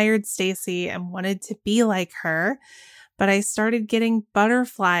admired Stacy and wanted to be like her, but I started getting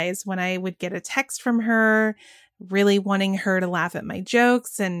butterflies when I would get a text from her, really wanting her to laugh at my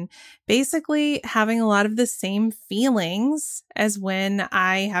jokes and basically having a lot of the same feelings as when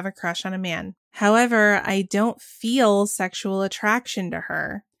I have a crush on a man. However, I don't feel sexual attraction to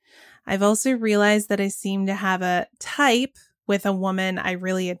her. I've also realized that I seem to have a type with a woman I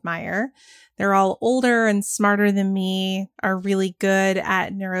really admire. They're all older and smarter than me, are really good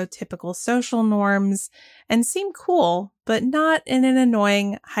at neurotypical social norms, and seem cool, but not in an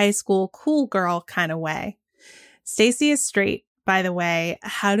annoying high school cool girl kind of way. Stacy is straight, by the way.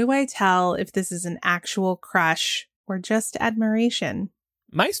 How do I tell if this is an actual crush or just admiration?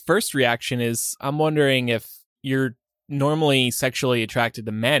 My first reaction is I'm wondering if you're normally sexually attracted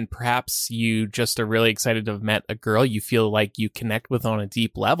to men. Perhaps you just are really excited to have met a girl you feel like you connect with on a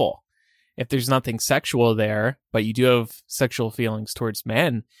deep level. If there's nothing sexual there, but you do have sexual feelings towards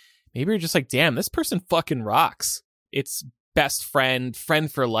men, maybe you're just like, damn, this person fucking rocks. It's best friend,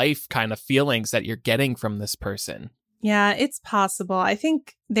 friend for life kind of feelings that you're getting from this person. Yeah, it's possible. I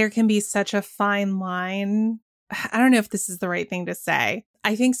think there can be such a fine line. I don't know if this is the right thing to say.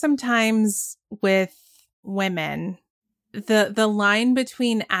 I think sometimes with women, the line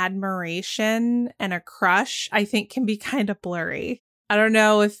between admiration and a crush, I think, can be kind of blurry. I don't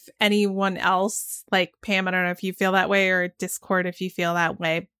know if anyone else, like Pam, I don't know if you feel that way, or Discord if you feel that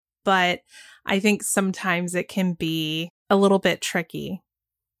way, but I think sometimes it can be a little bit tricky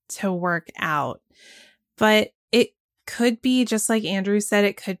to work out. But it could be, just like Andrew said,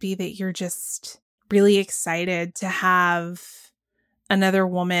 it could be that you're just really excited to have another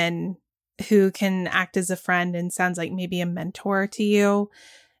woman who can act as a friend and sounds like maybe a mentor to you.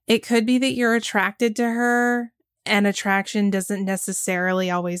 It could be that you're attracted to her, and attraction doesn't necessarily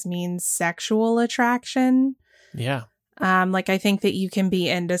always mean sexual attraction. Yeah. Like, I think that you can be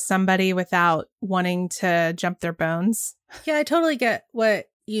into somebody without wanting to jump their bones. Yeah, I totally get what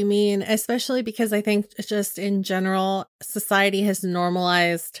you mean, especially because I think just in general, society has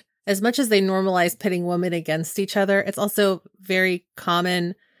normalized, as much as they normalize pitting women against each other, it's also very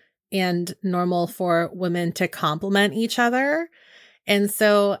common and normal for women to complement each other. And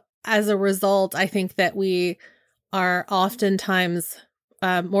so as a result, I think that we are oftentimes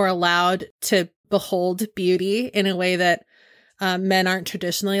more allowed to behold beauty in a way that men aren't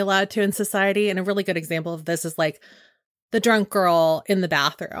traditionally allowed to in society. And a really good example of this is like the drunk girl in the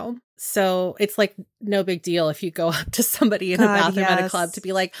bathroom. So it's like no big deal if you go up to somebody in a bathroom at a club to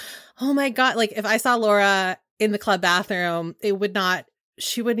be like, oh my God, like if I saw Laura in the club bathroom,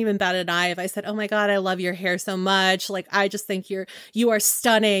 she wouldn't even bat an eye if I said, oh my God, I love your hair so much. Like, I just think you are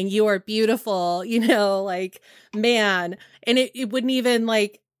stunning. You are beautiful, like, man. And it wouldn't even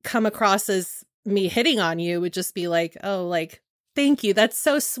like come across as me hitting on you. It would just be like, oh, like, thank you. That's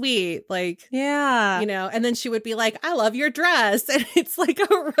so sweet. Like, yeah, and then she would be like, I love your dress. And it's like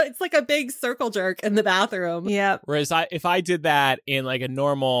a big circle jerk in the bathroom. Yeah. Whereas if I did that in like a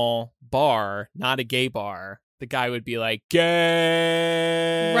normal bar, not a gay bar, the guy would be like,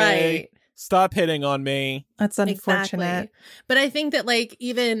 gay. Right. Stop hitting on me. That's unfortunate. Exactly. But I think that like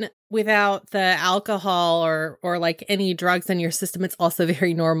even without the alcohol or like any drugs in your system, it's also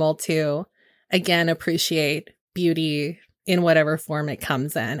very normal to, again, appreciate beauty in whatever form it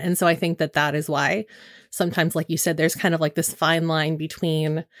comes in. And so I think that is why sometimes, like you said, there's kind of like this fine line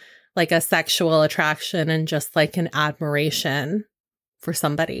between like a sexual attraction and just like an admiration for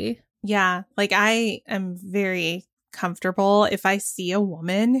somebody. Yeah, like I am very comfortable if I see a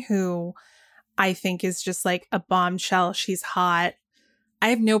woman who I think is just like a bombshell, she's hot. I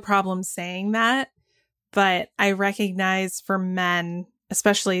have no problem saying that, but I recognize for men,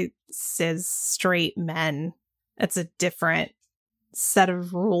 especially cis straight men, it's a different set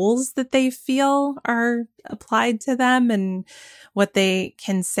of rules that they feel are applied to them and what they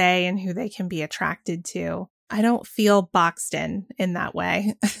can say and who they can be attracted to. I don't feel boxed in that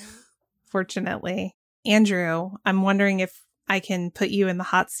way. Fortunately. Andrew, I'm wondering if I can put you in the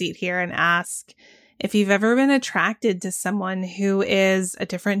hot seat here and ask if you've ever been attracted to someone who is a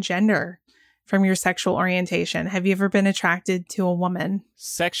different gender from your sexual orientation. Have you ever been attracted to a woman?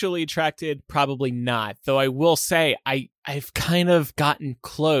 Sexually attracted, probably not. Though I will say I've kind of gotten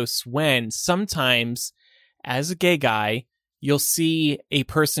close when sometimes as a gay guy, you'll see a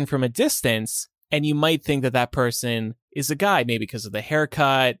person from a distance and you might think that that person is a guy, maybe because of the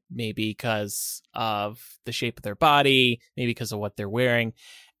haircut, maybe because of the shape of their body, maybe because of what they're wearing.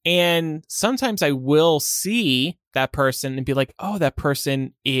 And sometimes I will see that person and be like, oh, that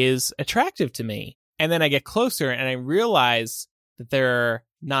person is attractive to me. And then I get closer and I realize that they're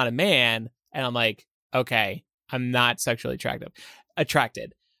not a man. And I'm like, okay, I'm not sexually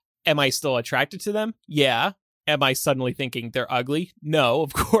attracted. Am I still attracted to them? Yeah. Am I suddenly thinking they're ugly? No,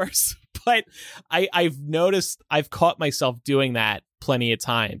 of course. But I've noticed, I've caught myself doing that plenty of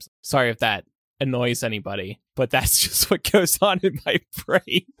times. Sorry if that annoys anybody, but that's just what goes on in my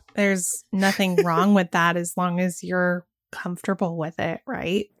brain. There's nothing wrong with that as long as you're comfortable with it,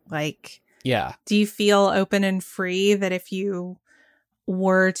 right? Like, yeah. Do you feel open and free that if you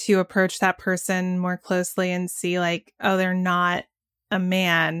were to approach that person more closely and see like, oh, they're not a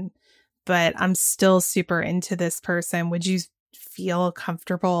man, but I'm still super into this person, would you feel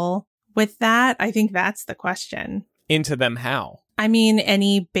comfortable with that? I think that's the question. Into them how? I mean,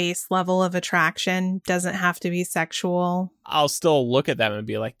 any base level of attraction doesn't have to be sexual. I'll still look at them and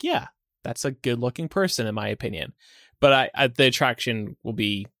be like, yeah, that's a good looking person in my opinion. But the attraction will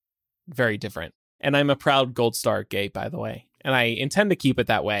be very different. And I'm a proud Gold Star gay, by the way. And I intend to keep it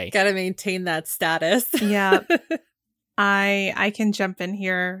that way. Gotta maintain that status. Yeah. I can jump in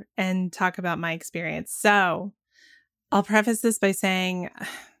here and talk about my experience. So I'll preface this by saying,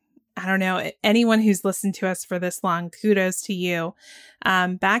 I don't know, anyone who's listened to us for this long, kudos to you.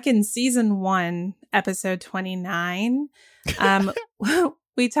 Back in season 1, episode 29,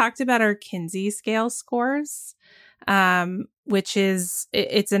 we talked about our Kinsey scale scores, which is,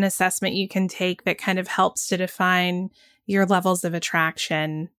 it's an assessment you can take that kind of helps to define your levels of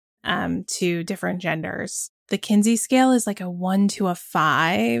attraction to different genders. The Kinsey scale is like a 1 to a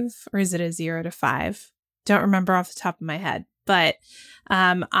 5, or is it a 0 to 5? Don't remember off the top of my head. But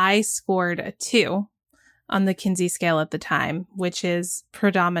I scored a 2 on the Kinsey scale at the time, which is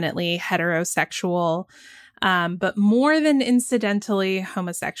predominantly heterosexual, but more than incidentally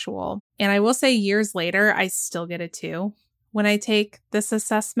homosexual. And I will say years later, I still get a 2 when I take this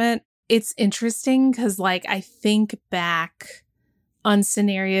assessment. It's interesting because like I think back on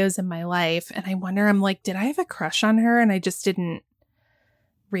scenarios in my life and I wonder, I'm like, did I have a crush on her? And I just didn't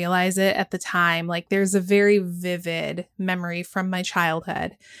realize it at the time. Like there's a very vivid memory from my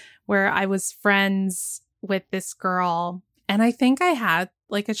childhood where I was friends with this girl and I think I had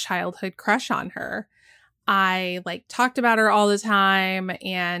like a childhood crush on her. I like talked about her all the time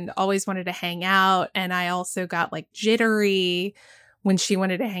and always wanted to hang out. And I also got like jittery when she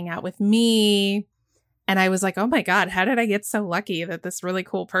wanted to hang out with me. And I was like, oh my God, how did I get so lucky that this really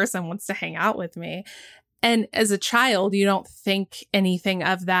cool person wants to hang out with me? And as a child, you don't think anything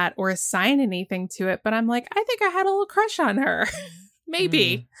of that or assign anything to it. But I'm like, I think I had a little crush on her.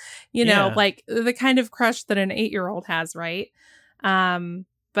 Maybe, you know, like the kind of crush that an 8-year-old has, right?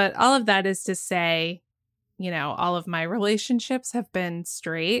 But all of that is to say, you know, all of my relationships have been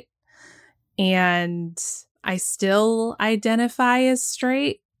straight and I still identify as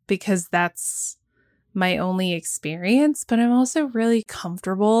straight because that's my only experience. But I'm also really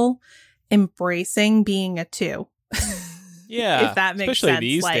comfortable embracing being a 2. Yeah. If that makes especially sense.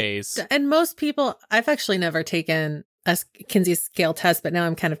 These like, days. And most people, I've actually never taken a Kinsey scale test, but now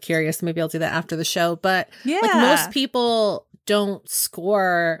I'm kind of curious. Maybe I'll do that after the show. But like most people don't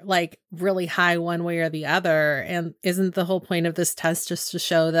score like really high one way or the other. And isn't the whole point of this test just to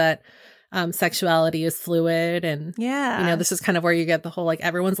show that sexuality is fluid? And, you know, this is kind of where you get the whole like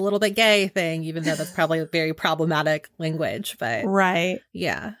everyone's a little bit gay thing, even though that's probably a very problematic language. But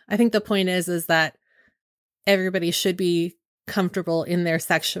yeah, I think the point is that everybody should be comfortable in their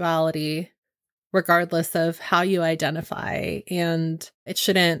sexuality regardless of how you identify, and it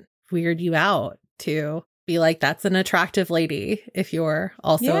shouldn't weird you out to be like, that's an attractive lady if you're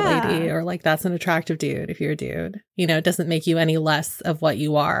also a lady, or like that's an attractive dude if you're a dude. You know, it doesn't make you any less of what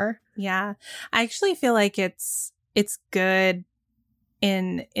you are. Yeah. I actually feel like it's good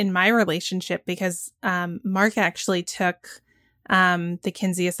in my relationship because Mark actually took the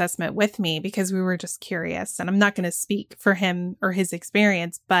Kinsey assessment with me because we were just curious, and I'm not going to speak for him or his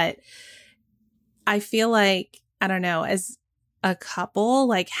experience, but I feel like, I don't know, as a couple,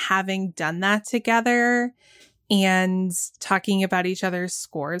 like having done that together and talking about each other's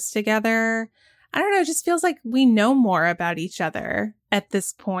scores together, I don't know, it just feels like we know more about each other at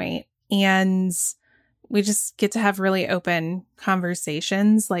this point. And we just get to have really open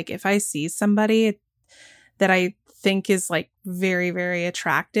conversations. Like if I see somebody that I think is like very, very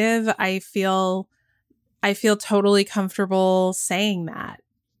attractive, I feel totally comfortable saying that.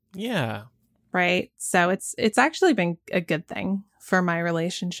 Yeah. Right. So it's actually been a good thing for my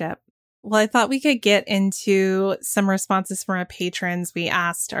relationship. Well, I thought we could get into some responses from our patrons. We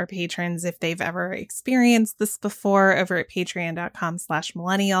asked our patrons if they've ever experienced this before over at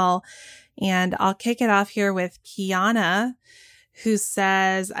patreon.com/millennial. And I'll kick it off here with Kiana, who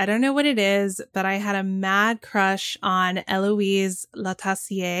says, I don't know what it is, but I had a mad crush on Eloise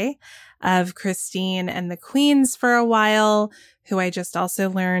Latassier of Christine and the Queens for a while, who I just also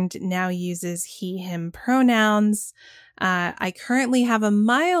learned now uses he, him pronouns. I currently have a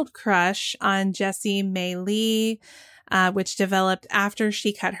mild crush on Jessie May Lee, which developed after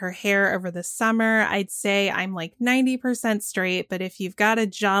she cut her hair over the summer. I'd say I'm like 90% straight, but if you've got a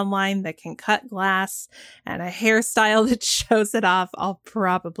jawline that can cut glass and a hairstyle that shows it off, I'll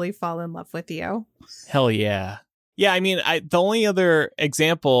probably fall in love with you. Hell yeah. Yeah, I mean, the only other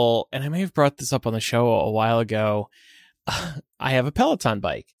example, and I may have brought this up on the show a while ago, I have a Peloton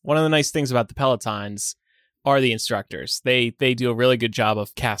bike. One of the nice things about the Pelotons are the instructors. They do a really good job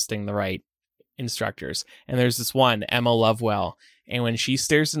of casting the right instructors. And there's this one, Emma Lovewell, and when she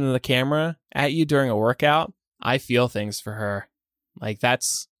stares into the camera at you during a workout, I feel things for her. Like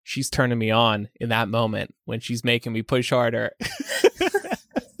she's turning me on in that moment when she's making me push harder.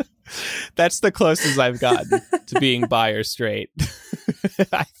 That's the closest I've gotten to being bi or straight,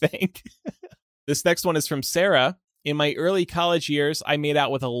 I think. This next one is from Sarah. In my early college years, I made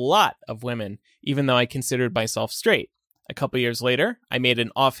out with a lot of women, even though I considered myself straight. A couple years later, I made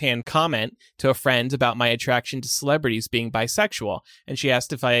an offhand comment to a friend about my attraction to celebrities being bisexual, and she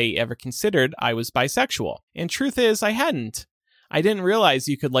asked if I ever considered I was bisexual. And truth is, I hadn't. I didn't realize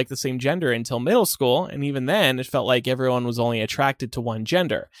you could like the same gender until middle school, and even then, it felt like everyone was only attracted to one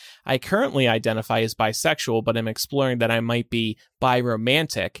gender. I currently identify as bisexual, but I'm exploring that I might be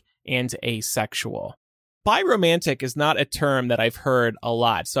biromantic and asexual. Biromantic is not a term that I've heard a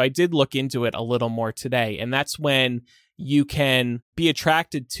lot, so I did look into it a little more today, and that's when you can be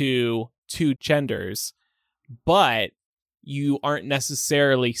attracted to two genders, but you aren't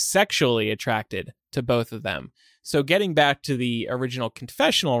necessarily sexually attracted to both of them. So getting back to the original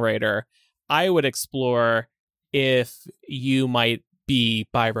confessional writer, I would explore if you might be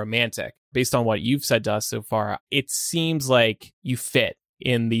biromantic. Based on what you've said to us so far, it seems like you fit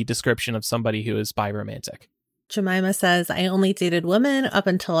in the description of somebody who is biromantic. Jemima says, I only dated women up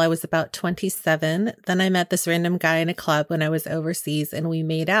until I was about 27. Then I met this random guy in a club when I was overseas and we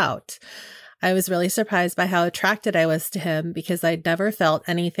made out. I was really surprised by how attracted I was to him because I'd never felt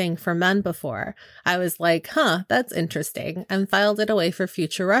anything for men before. I was like, that's interesting, and filed it away for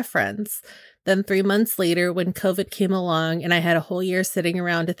future reference. Then 3 months later, when COVID came along and I had a whole year sitting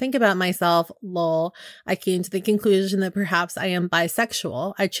around to think about myself, lol, I came to the conclusion that perhaps I am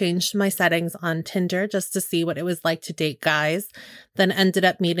bisexual. I changed my settings on Tinder just to see what it was like to date guys, then ended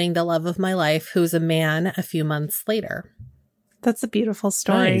up meeting the love of my life, who's a man, a few months later. That's a beautiful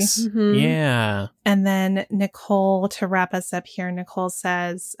story. Nice. Mm-hmm. Yeah. And then Nicole, to wrap us up here, Nicole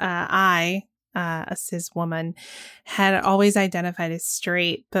says, a cis woman, had always identified as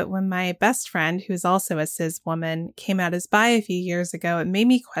straight, but when my best friend, who's also a cis woman, came out as bi a few years ago, it made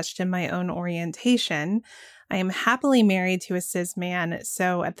me question my own orientation. I am happily married to a cis man,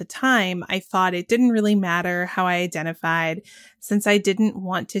 so at the time, I thought it didn't really matter how I identified since I didn't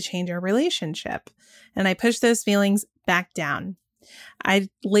want to change our relationship, and I pushed those feelings back down. I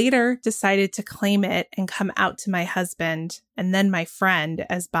later decided to claim it and come out to my husband and then my friend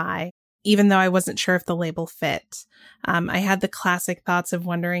as bi, even though I wasn't sure if the label fit. I had the classic thoughts of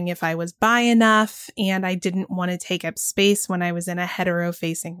wondering if I was bi enough, and I didn't want to take up space when I was in a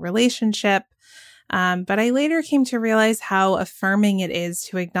hetero-facing relationship. But I later came to realize how affirming it is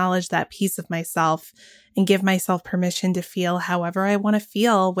to acknowledge that piece of myself and give myself permission to feel however I want to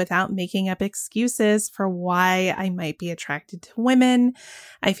feel without making up excuses for why I might be attracted to women.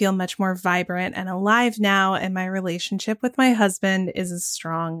 I feel much more vibrant and alive now, and my relationship with my husband is as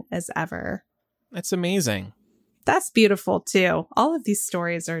strong as ever. That's amazing. That's beautiful too. All of these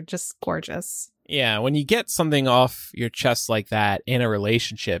stories are just gorgeous. Yeah, when you get something off your chest like that in a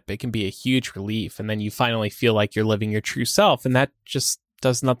relationship, it can be a huge relief. And then you finally feel like you're living your true self. And that just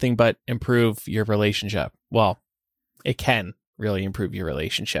does nothing but improve your relationship. Well, it can really improve your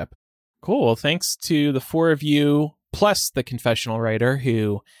relationship. Cool. Well, thanks to the four of you, plus the confessional writer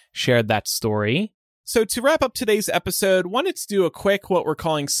who shared that story. So to wrap up today's episode, wanted to do a quick what we're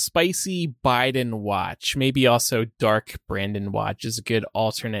calling Spicy Biden Watch. Maybe also Dark Brandon Watch is a good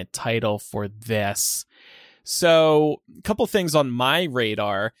alternate title for this. So a couple things on my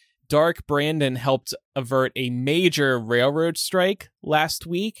radar. Dark Brandon helped avert a major railroad strike last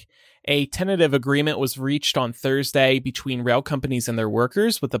week. A tentative agreement was reached on Thursday between rail companies and their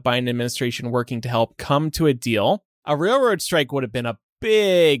workers, with the Biden administration working to help come to a deal. A railroad strike would have been a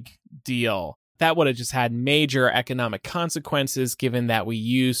big deal. That would have just had major economic consequences, given that we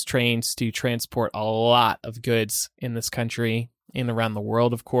use trains to transport a lot of goods in this country and around the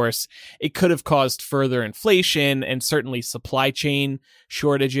world, of course. It could have caused further inflation and certainly supply chain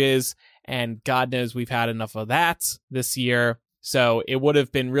shortages, and God knows we've had enough of that this year. So it would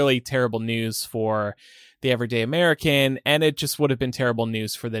have been really terrible news for the everyday American, and it just would have been terrible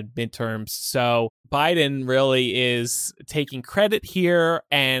news for the midterms. So Biden really is taking credit here,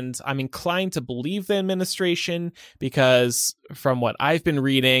 and I'm inclined to believe the administration because from what I've been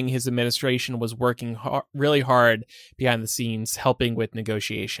reading, his administration was working really hard behind the scenes, helping with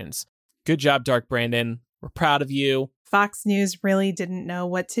negotiations. Good job, Dark Brandon. We're proud of you. Fox News really didn't know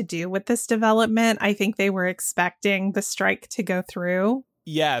what to do with this development. I think they were expecting the strike to go through.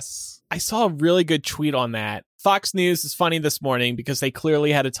 Yes. I saw a really good tweet on that. Fox News is funny this morning because they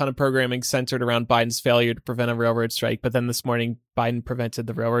clearly had a ton of programming centered around Biden's failure to prevent a railroad strike. But then this morning, Biden prevented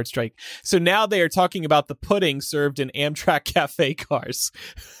the railroad strike. So now they are talking about the pudding served in Amtrak cafe cars.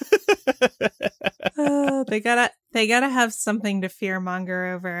 Oh, they gotta have something to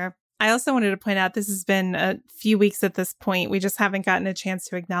fearmonger over. I also wanted to point out this has been a few weeks at this point. We just haven't gotten a chance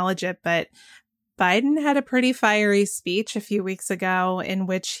to acknowledge it, but Biden had a pretty fiery speech a few weeks ago in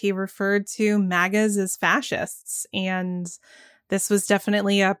which he referred to MAGAs as fascists. And this was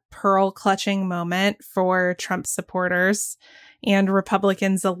definitely a pearl-clutching moment for Trump supporters and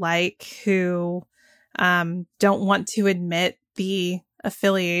Republicans alike who don't want to admit the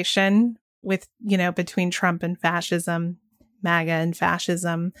affiliation with, between Trump and fascism. MAGA and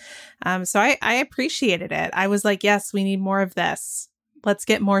fascism. So I appreciated it. I was like, yes, we need more of this. Let's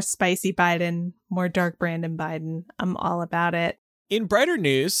get more spicy Biden, more Dark Brandon Biden. I'm all about it. In brighter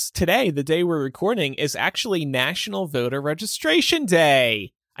news, today, the day we're recording, is actually National Voter Registration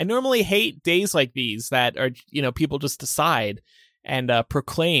Day. I normally hate days like these that are, people just decide and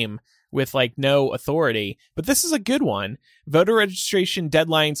proclaim with no authority. But this is a good one. Voter registration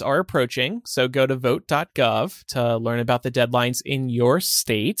deadlines are approaching, so go to vote.gov to learn about the deadlines in your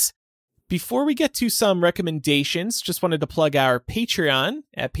state. Before we get to some recommendations, just wanted to plug our Patreon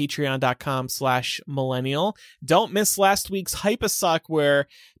at patreon.com/millennial. Don't miss last week's Hype-a-Suck where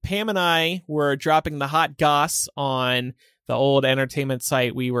Pam and I were dropping the hot goss on the old entertainment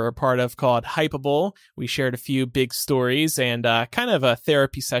site we were a part of called Hypeable. We shared a few big stories and kind of a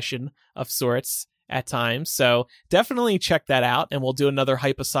therapy session of sorts at times. So definitely check that out, and we'll do another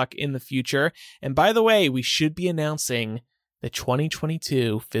Hype-a-Suck in the future. And by the way, we should be announcing the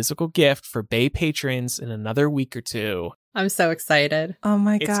 2022 physical gift for Bay patrons in another week or two. I'm so excited. Oh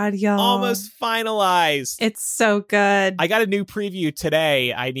my God, y'all. Almost finalized. It's so good. I got a new preview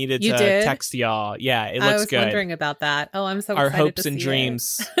today. I needed to text y'all. Yeah, it looks good. I was wondering about that. Oh, I'm so excited. Our hopes and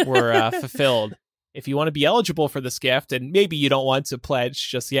dreams were fulfilled. If you want to be eligible for this gift, and maybe you don't want to pledge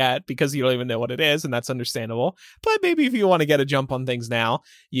just yet because you don't even know what it is, and that's understandable, but maybe if you want to get a jump on things now,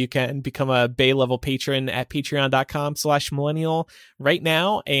 you can become a Bay level patron at patreon.com/millennial right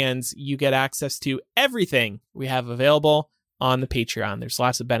now, and you get access to everything we have available on the Patreon. There's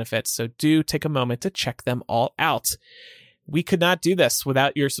lots of benefits, so do take a moment to check them all out. We could not do this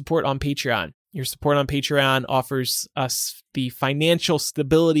without your support on Patreon. Your support on Patreon offers us the financial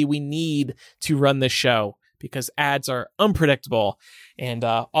stability we need to run this show because ads are unpredictable and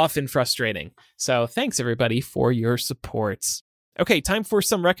often frustrating. So thanks, everybody, for your support. Okay, time for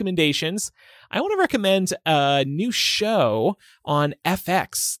some recommendations. I want to recommend a new show on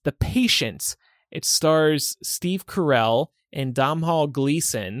FX, The Patient. It stars Steve Carell and Domhnall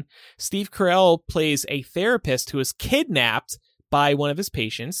Gleeson. Steve Carell plays a therapist who is kidnapped by one of his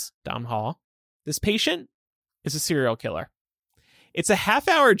patients, Domhnall. This patient is a serial killer. It's a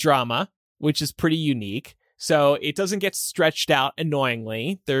half-hour drama, which is pretty unique. So it doesn't get stretched out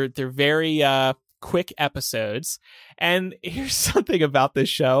annoyingly. They're very quick episodes. And here's something about this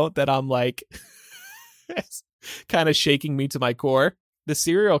show that I'm like, it's kind of shaking me to my core. The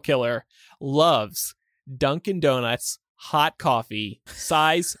serial killer loves Dunkin' Donuts hot coffee,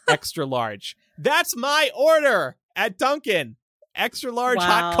 size extra large. That's my order at Dunkin'. extra large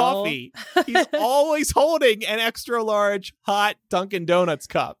hot coffee. He's always holding an extra large hot Dunkin' Donuts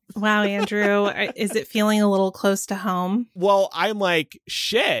cup. Wow, Andrew, is it feeling a little close to home? Well, I'm like,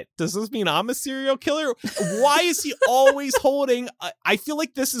 shit, does this mean I'm a serial killer? Why is he always holding? I feel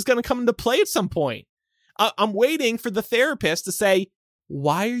like this is going to come into play at some point. I'm waiting for the therapist to say,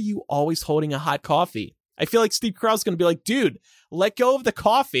 why are you always holding a hot coffee? I feel like Steve Carell's going to be like, dude, let go of the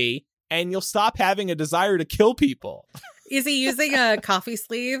coffee and you'll stop having a desire to kill people. Is he using a coffee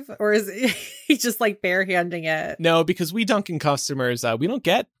sleeve or is he just like barehanding it? No, because we Dunkin' customers, we don't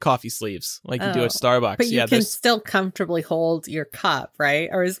get coffee sleeves like you do at Starbucks. But you can still comfortably hold your cup, right?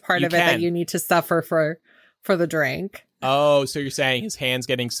 Or is part of it that you need to suffer for the drink? Oh, so you're saying his hand's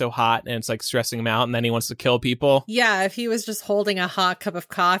getting so hot and it's like stressing him out and then he wants to kill people? Yeah, if he was just holding a hot cup of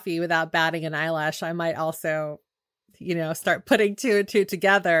coffee without batting an eyelash, I might also, start putting two and two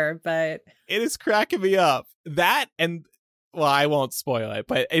together, but... It is cracking me up. That and, well, I won't spoil it,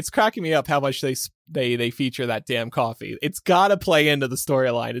 but it's cracking me up how much they feature that damn coffee. It's got to play into the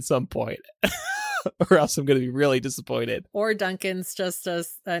storyline at some point. Or else I'm going to be really disappointed. Or Duncan's just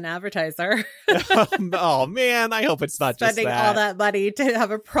as an advertiser. Oh, man. I hope it's not spending just that. All that money to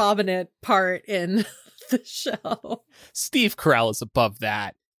have a prominent part in the show. Steve Carell is above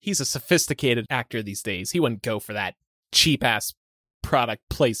that. He's a sophisticated actor these days. He wouldn't go for that cheap-ass product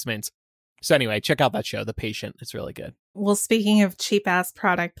placement. So anyway, check out that show, The Patient. It's really good. Well, speaking of cheap-ass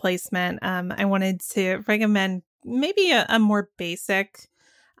product placement, I wanted to recommend maybe a more basic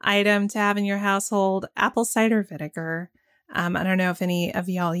item to have in your household, apple cider vinegar. I don't know if any of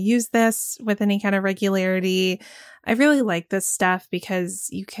y'all use this with any kind of regularity. I really like this stuff because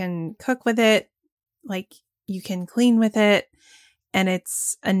you can cook with it, like you can clean with it, and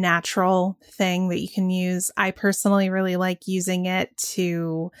it's a natural thing that you can use. I personally really like using it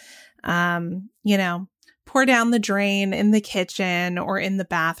to, pour down the drain in the kitchen or in the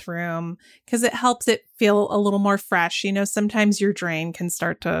bathroom because it helps it feel a little more fresh. Sometimes your drain can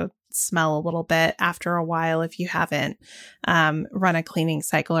start to smell a little bit after a while if you haven't run a cleaning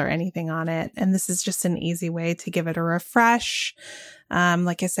cycle or anything on it. And this is just an easy way to give it a refresh.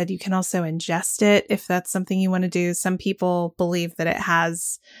 Like I said, you can also ingest it if that's something you want to do. Some people believe that it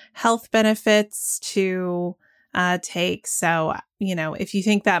has health benefits to take. So, if you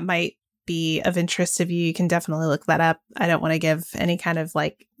think that might be of interest to you, you can definitely look that up. I don't want to give any kind of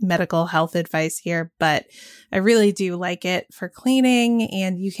like medical health advice here, but I really do like it for cleaning,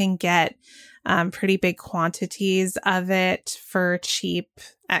 and you can get pretty big quantities of it for cheap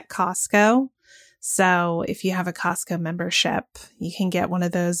at Costco. So if you have a Costco membership, you can get one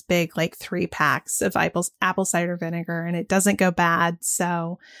of those big, like 3 packs of apple cider vinegar, and it doesn't go bad.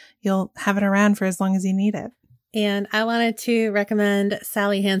 So you'll have it around for as long as you need it. And I wanted to recommend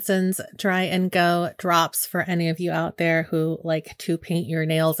Sally Hansen's Dry and Go drops for any of you out there who like to paint your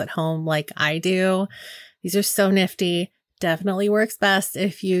nails at home like I do. These are so nifty. Definitely works best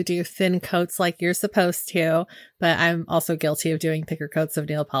if you do thin coats like you're supposed to, but I'm also guilty of doing thicker coats of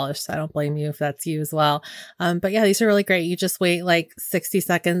nail polish, so I don't blame you if that's you as well. But yeah, these are really great. You just wait like 60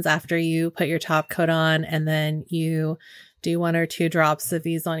 seconds after you put your top coat on, and then you do 1 or 2 drops of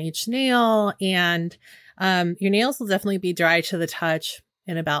these on each nail, and your nails will definitely be dry to the touch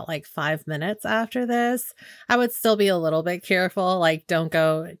in about like 5 minutes after this. I would still be a little bit careful, like don't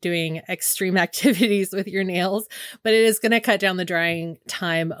go doing extreme activities with your nails, but it is going to cut down the drying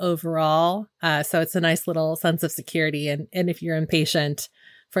time overall. So it's a nice little sense of security. And if you're impatient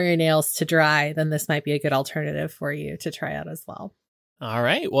for your nails to dry, then this might be a good alternative for you to try out as well. All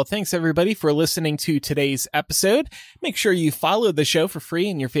right. Well, thanks everybody for listening to today's episode. Make sure you follow the show for free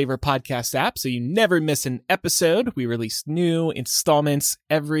in your favorite podcast app so you never miss an episode. We release new installments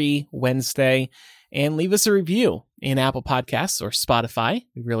every Wednesday, and leave us a review in Apple Podcasts or Spotify.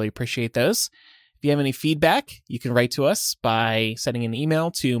 We really appreciate those. If you have any feedback, you can write to us by sending an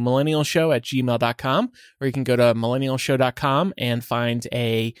email to millennialshow@gmail.com, or you can go to millennialshow.com and find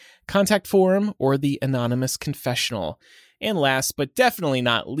a contact form or the anonymous confessional. And last but definitely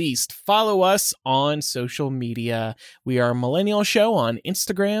not least, follow us on social media. We are Millennial Show on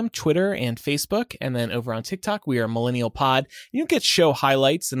Instagram, Twitter, and Facebook. And then over on TikTok, we are Millennial Pod. You'll get show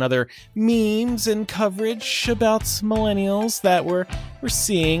highlights and other memes and coverage about millennials that we're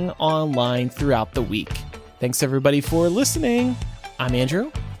seeing online throughout the week. Thanks everybody for listening. I'm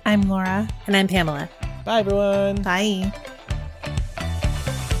Andrew. I'm Laura. And I'm Pamela. Bye everyone. Bye.